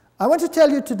 I want to tell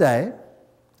you today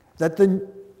that the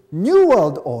new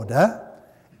world order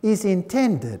is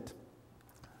intended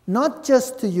not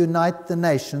just to unite the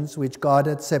nations which God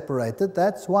had separated,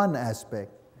 that's one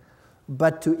aspect,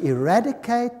 but to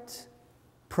eradicate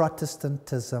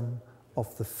Protestantism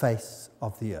of the face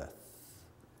of the earth.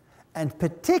 And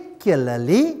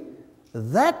particularly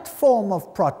that form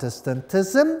of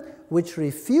Protestantism which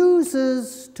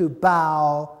refuses to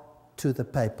bow to the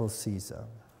papal Caesar.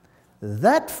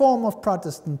 That form of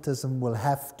Protestantism will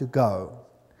have to go.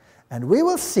 And we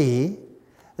will see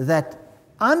that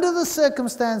under the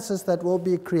circumstances that will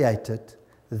be created,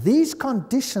 these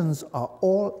conditions are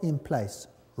all in place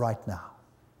right now.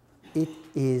 It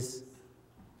is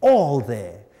all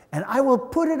there. And I will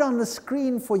put it on the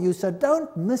screen for you, so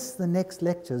don't miss the next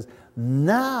lectures.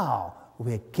 Now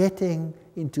we're getting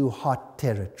into hot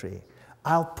territory.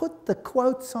 I'll put the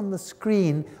quotes on the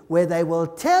screen where they will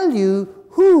tell you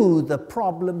who the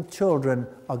problem children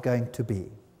are going to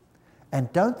be. And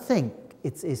don't think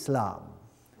it's Islam.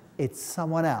 It's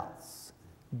someone else.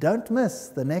 Don't miss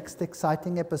the next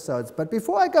exciting episodes. But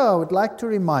before I go, I would like to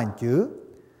remind you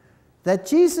that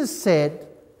Jesus said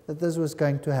that this was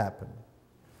going to happen.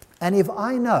 And if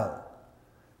I know,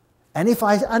 and if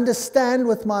I understand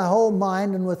with my whole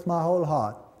mind and with my whole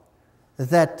heart,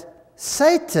 that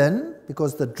Satan,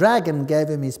 because the dragon gave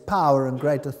him his power and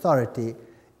great authority,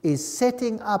 is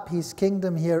setting up his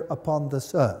kingdom here upon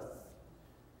this earth,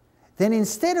 then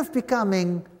instead of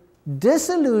becoming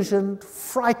disillusioned,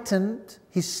 frightened,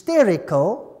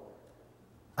 hysterical,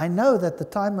 I know that the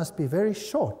time must be very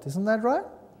short, isn't that right?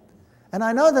 And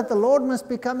I know that the Lord must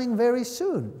be coming very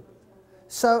soon.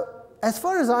 So, as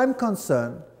far as I'm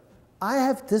concerned, I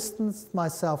have distanced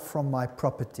myself from my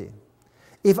property.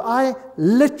 If I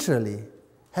literally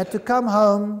had to come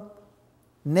home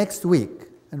next week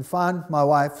and find my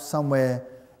wife somewhere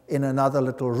in another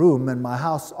little room and my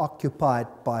house occupied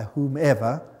by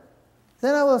whomever,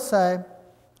 then I will say,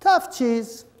 tough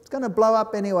cheese, it's going to blow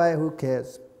up anyway, who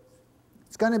cares?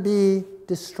 It's going to be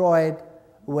destroyed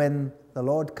when the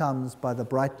Lord comes by the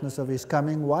brightness of his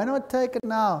coming. Why not take it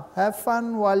now? Have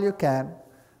fun while you can.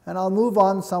 And I'll move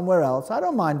on somewhere else. I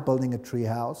don't mind building a tree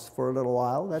house for a little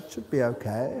while. That should be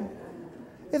okay.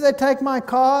 If they take my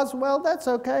cars, well, that's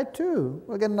okay too.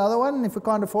 We'll get another one. And if we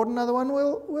can't afford another one,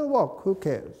 we'll walk. Who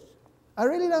cares? I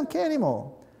really don't care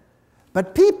anymore.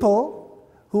 But people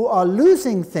who are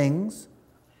losing things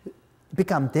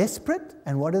become desperate.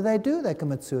 And what do? They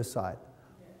commit suicide.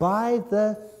 by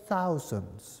the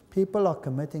thousands, people are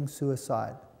committing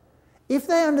suicide. If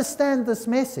they understand this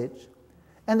message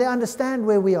and they understand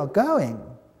where we are going,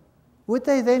 would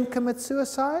they then commit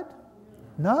suicide?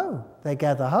 No, they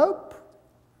gather hope.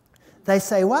 They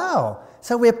say, wow,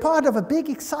 so we're part of a big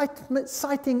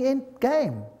exciting end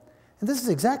game. And this is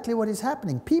exactly what is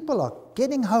happening. People are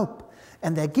getting hope,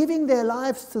 and they're giving their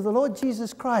lives to the Lord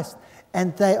Jesus Christ,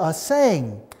 and they are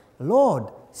saying,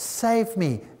 Lord, save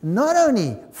me, not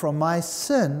only from my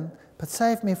sin, but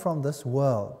save me from this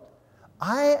world.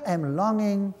 I am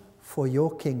longing for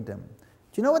your kingdom.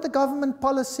 Do you know what the government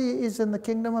policy is in the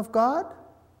kingdom of God?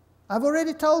 I've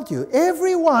already told you.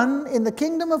 Everyone in the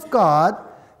kingdom of God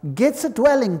gets a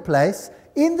dwelling place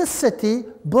in the city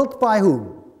built by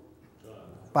whom?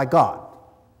 By God.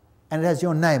 And it has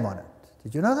your name on it.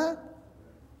 Did you know that?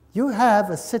 You have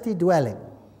a city dwelling.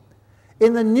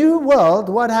 In the new world,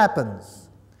 what happens?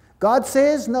 God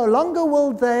says, no longer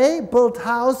will they build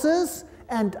houses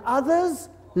and others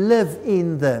live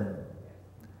in them.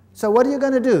 So what are you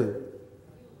going to do?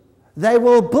 They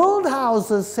will build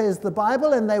houses, says the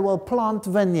Bible, and they will plant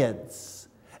vineyards.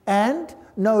 And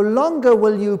no longer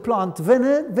will you plant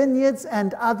vineyards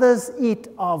and others eat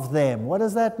of them. What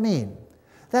does that mean?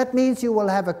 That means you will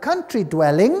have a country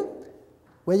dwelling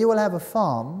where you will have a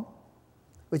farm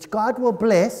which God will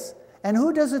bless. And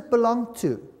who does it belong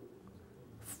to?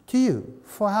 To you.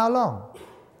 For how long?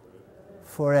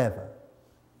 Forever.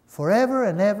 Forever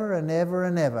and ever and ever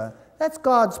and ever. That's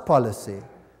God's policy.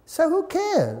 So who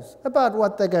cares about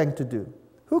what they're going to do?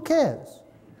 Who cares?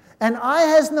 And eye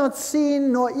has not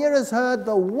seen, nor ear has heard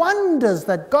the wonders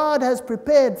that God has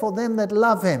prepared for them that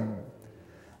love him.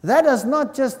 That does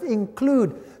not just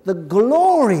include the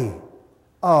glory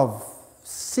of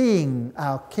seeing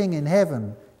our King in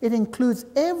heaven. It includes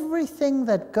everything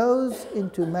that goes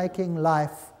into making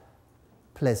life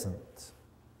pleasant.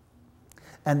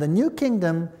 And the new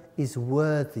kingdom is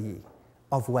worthy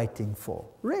of waiting for.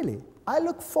 Really, I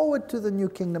look forward to the new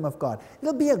kingdom of God.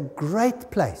 It'll be a great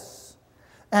place.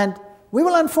 And we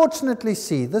will unfortunately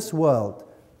see this world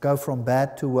go from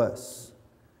bad to worse.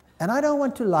 And I don't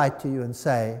want to lie to you and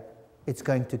say it's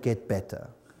going to get better.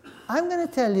 I'm going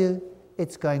to tell you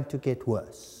it's going to get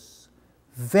worse.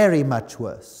 Very much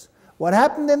worse. What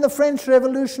happened in the French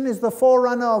Revolution is the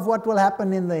forerunner of what will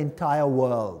happen in the entire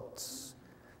world.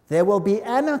 There will be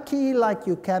anarchy like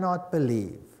you cannot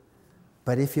believe.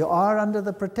 But if you are under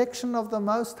the protection of the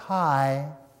Most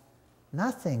High,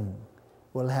 nothing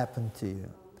will happen to you.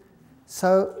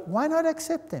 So why not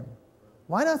accept him?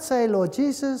 Why not say, Lord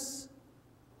Jesus,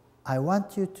 I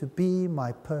want you to be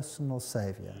my personal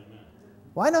Savior?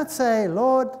 Why not say,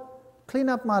 Lord, clean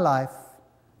up my life,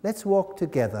 let's walk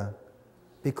together,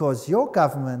 because your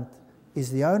government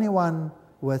is the only one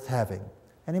worth having.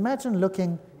 And imagine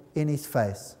looking in his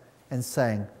face and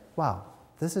saying, wow,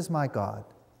 this is my God.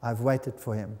 I've waited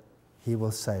for him. He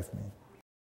will save me.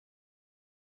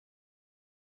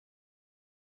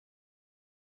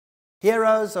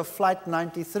 Heroes of Flight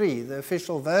 93, the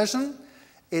official version,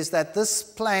 is that this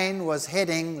plane was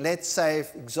heading, let's say,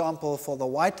 for example, for the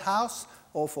White House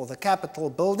or for the Capitol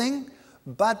building,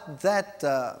 but that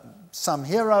some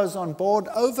heroes on board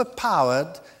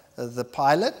overpowered the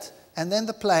pilot, and then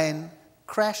the plane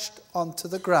crashed onto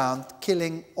the ground,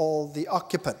 killing all the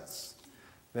occupants.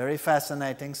 Very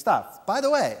fascinating stuff. By the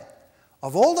way,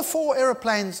 of all the 4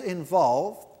 airplanes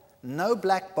involved, no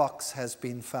black box has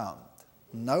been found.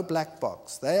 No black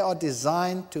box. They are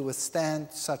designed to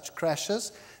withstand such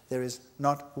crashes. There is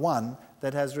not one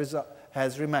that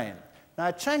has remained. Now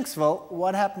at Shanksville,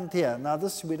 what happened here? Now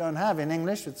this we don't have in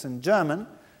English, it's in German,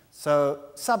 so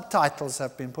subtitles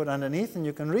have been put underneath and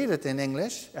you can read it in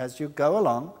English as you go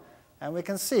along, and we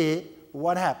can see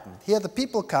what happened. Here the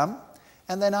people come,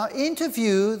 and they now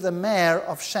interview the mayor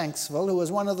of Shanksville, who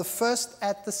was one of the first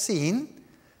at the scene,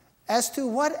 as to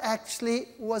what actually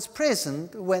was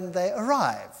present when they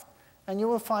arrived. And you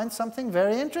will find something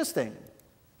very interesting.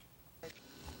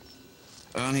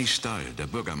 Ernie Stahl, der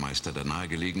Bürgermeister der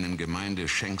nahegelegenen Gemeinde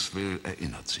Shanksville,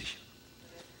 erinnert sich.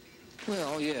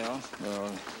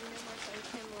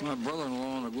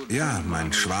 Ja,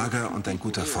 mein Schwager und ein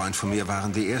guter Freund von mir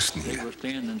waren die Ersten hier.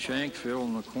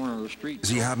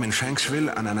 Sie haben in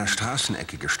Shanksville an einer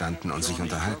Straßenecke gestanden und sich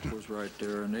unterhalten.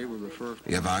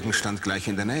 Ihr Wagen stand gleich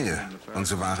in der Nähe und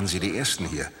so waren sie die Ersten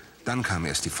hier. Dann kam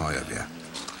erst die Feuerwehr.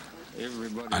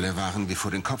 Alle waren wie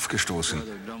vor den Kopf gestoßen,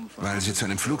 weil sie zu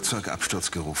einem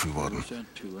Flugzeugabsturz gerufen wurden.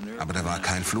 Aber da war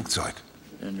kein Flugzeug.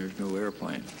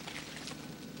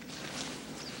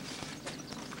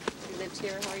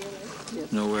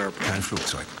 Kein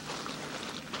Flugzeug.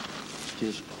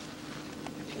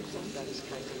 those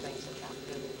kinds of things that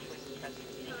happen with the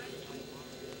president.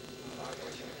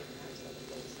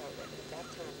 So at that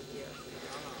time of year,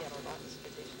 you get a lot of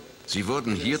traditional. Sie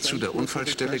wurden hier zu der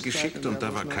Unfallstelle geschickt und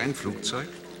da war kein Flugzeug?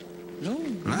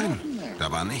 Nein,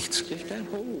 da war nichts.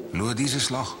 Nur dieses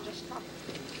Loch.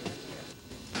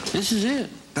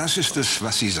 Das ist es,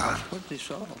 was Sie sahen.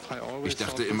 Ich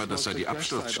dachte immer, das sei die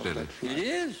Absturzstelle.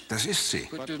 Das ist sie.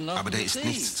 Aber da ist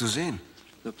nichts zu sehen.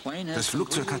 Das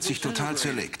Flugzeug hat sich total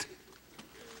zerlegt.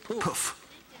 Puff.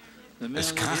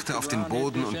 Es krachte auf den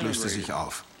Boden und löste sich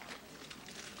auf.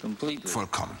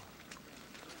 Vollkommen.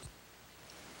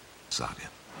 Sage.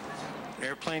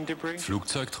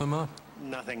 Flugzeugtrümmer?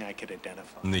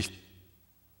 Nicht.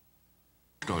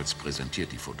 Stolz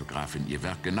präsentiert die Fotografin ihr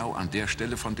Werk genau an der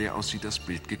Stelle, von der aus sie das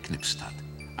Bild geknipst hat.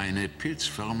 Eine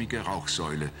pilzförmige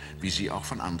Rauchsäule, wie sie auch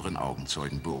von anderen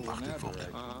Augenzeugen beobachtet wurde.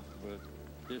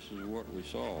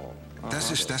 Das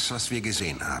ist das, was wir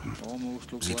gesehen haben.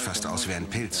 Sieht fast aus wie ein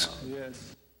Pilz.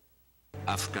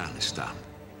 Afghanistan.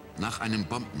 Nach einem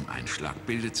Bombeneinschlag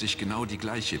bildet sich genau die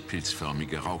gleiche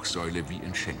pilzförmige Rauchsäule wie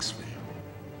in Shanksville.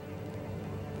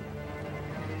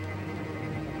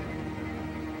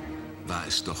 War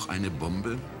es doch eine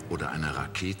Bombe oder eine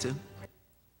Rakete?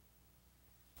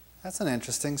 That's an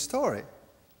interesting story.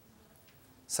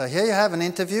 So here you have an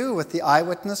interview with the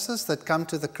eyewitnesses that come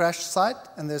to the crash site,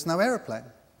 and there's no airplane.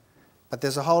 But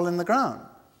there's a hole in the ground.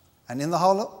 And in the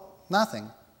hole, nothing.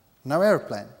 No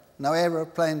airplane. No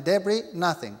airplane debris,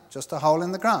 nothing. Just a hole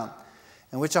in the ground,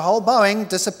 in which a whole Boeing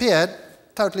disappeared,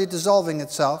 totally dissolving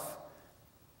itself,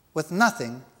 with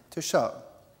nothing to show.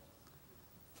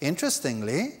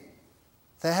 Interestingly,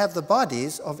 they have the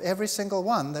bodies of every single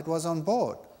one that was on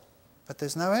board, but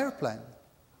there's no airplane.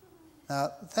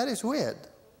 Now, that is weird.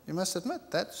 You must admit,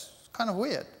 that's kind of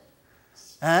weird.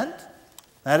 And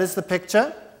that is the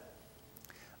picture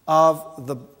of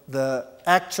the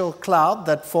actual cloud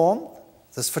that formed.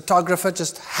 This photographer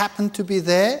just happened to be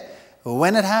there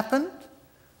when it happened.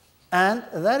 And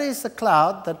that is the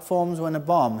cloud that forms when a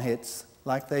bomb hits,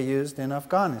 like they used in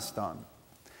Afghanistan.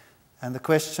 And the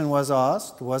question was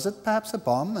asked, was it perhaps a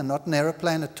bomb and not an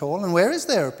aeroplane at all? And where is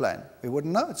the aeroplane? We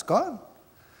wouldn't know, it's gone.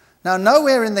 Now,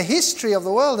 nowhere in the history of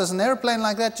the world has an airplane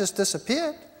like that just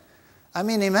disappeared. I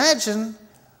mean, imagine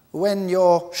when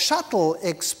your shuttle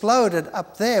exploded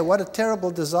up there, what a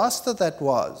terrible disaster that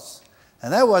was.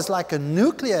 And that was like a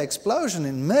nuclear explosion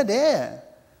in midair.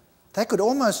 They could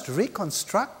almost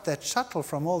reconstruct that shuttle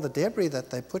from all the debris that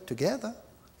they put together.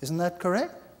 Isn't that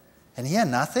correct? And here,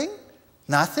 nothing?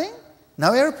 Nothing?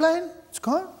 No airplane? It's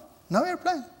gone. No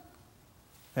airplane.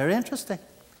 Very interesting.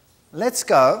 Let's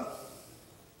go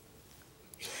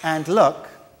and look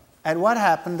at what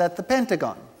happened at the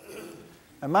Pentagon.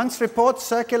 Amongst reports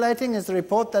circulating is the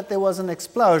report that there was an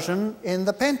explosion in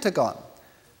the Pentagon.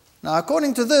 Now,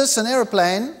 according to this, an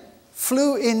airplane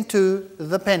flew into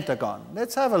the Pentagon.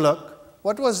 Let's have a look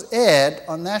what was aired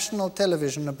on national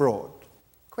television abroad.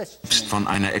 Von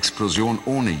einer Explosion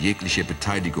ohne jegliche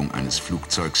Beteiligung eines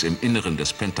Flugzeugs im Inneren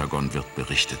des Pentagon wird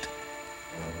berichtet.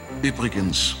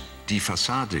 Übrigens, die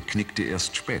Fassade knickte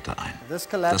erst später ein.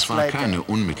 Das war keine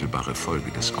unmittelbare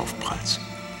Folge des Aufpralls.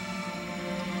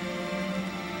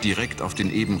 Direkt auf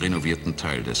den eben renovierten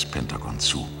Teil des Pentagon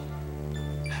zu.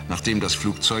 Nachdem das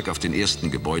Flugzeug auf den ersten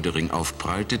Gebäudering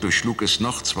aufprallte, durchschlug es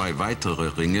noch 2 weitere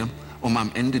Ringe, um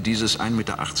am Ende dieses 1,80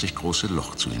 Meter große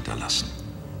Loch zu hinterlassen.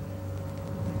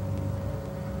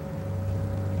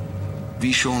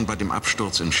 Wie schon bei dem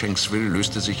Absturz in Shanksville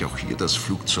löste sich auch hier das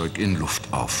Flugzeug in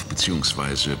Luft auf,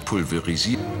 bzw.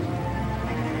 pulverisiert.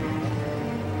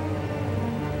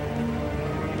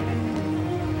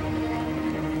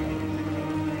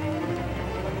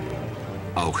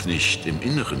 Auch nicht im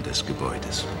Inneren des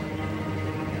Gebäudes.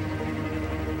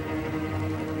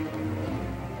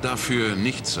 Dafür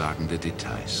nichtssagende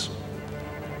Details.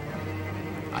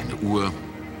 Eine Uhr,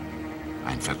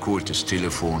 ein verkohltes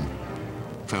Telefon,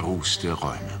 verrußte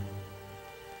Räume.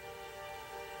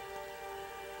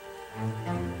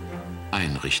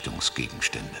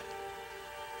 Einrichtungsgegenstände.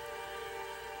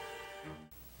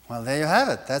 Well, there you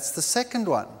have it. That's the second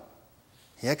one.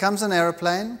 Here comes an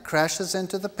airplane, crashes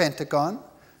into the Pentagon,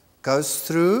 goes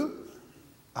through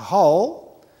a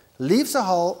hole, leaves a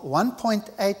hole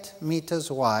 1.8 meters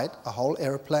wide. A whole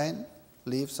airplane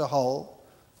leaves a hole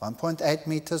 1.8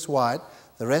 meters wide.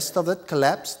 The rest of it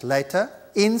collapsed later.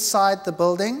 Inside the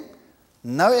building,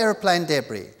 no airplane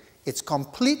debris. It's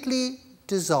completely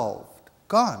dissolved,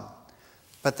 gone.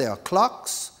 But there are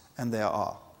clocks and there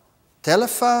are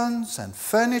telephones and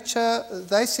furniture.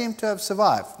 They seem to have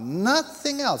survived.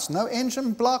 Nothing else, no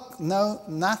engine block, no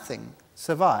nothing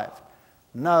survived.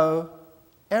 No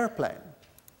airplane.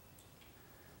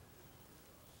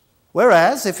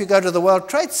 Whereas, if you go to the World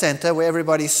Trade Center, where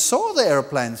everybody saw the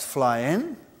airplanes fly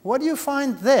in, what do you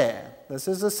find there? This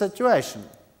is the situation.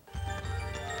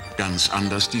 Ganz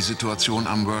anders die Situation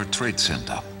am World Trade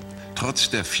Center. Trotz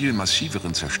der viel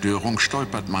massiveren Zerstörung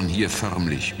stolpert man hier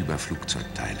förmlich über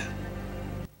Flugzeugteile.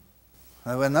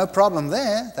 There was no problem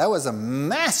there. That was a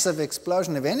massive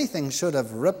explosion. If anything should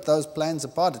have ripped those planes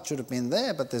apart, it should have been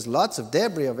there. But there's lots of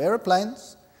debris of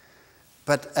airplanes.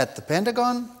 But at the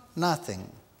Pentagon, nothing.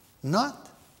 Not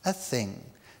a thing.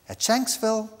 At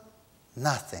Shanksville,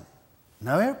 nothing.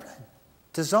 No airplane.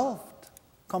 Dissolved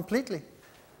completely.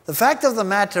 The fact of the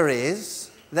matter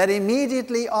is that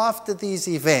immediately after these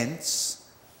events,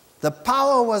 the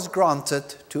power was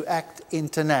granted to act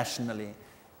internationally.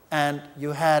 And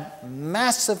you had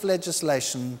massive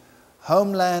legislation,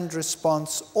 homeland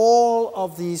response, all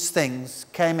of these things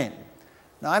came in.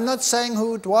 Now, I'm not saying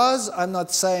who it was, I'm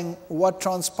not saying what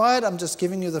transpired, I'm just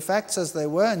giving you the facts as they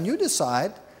were, and you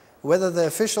decide whether the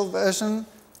official version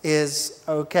is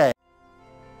okay.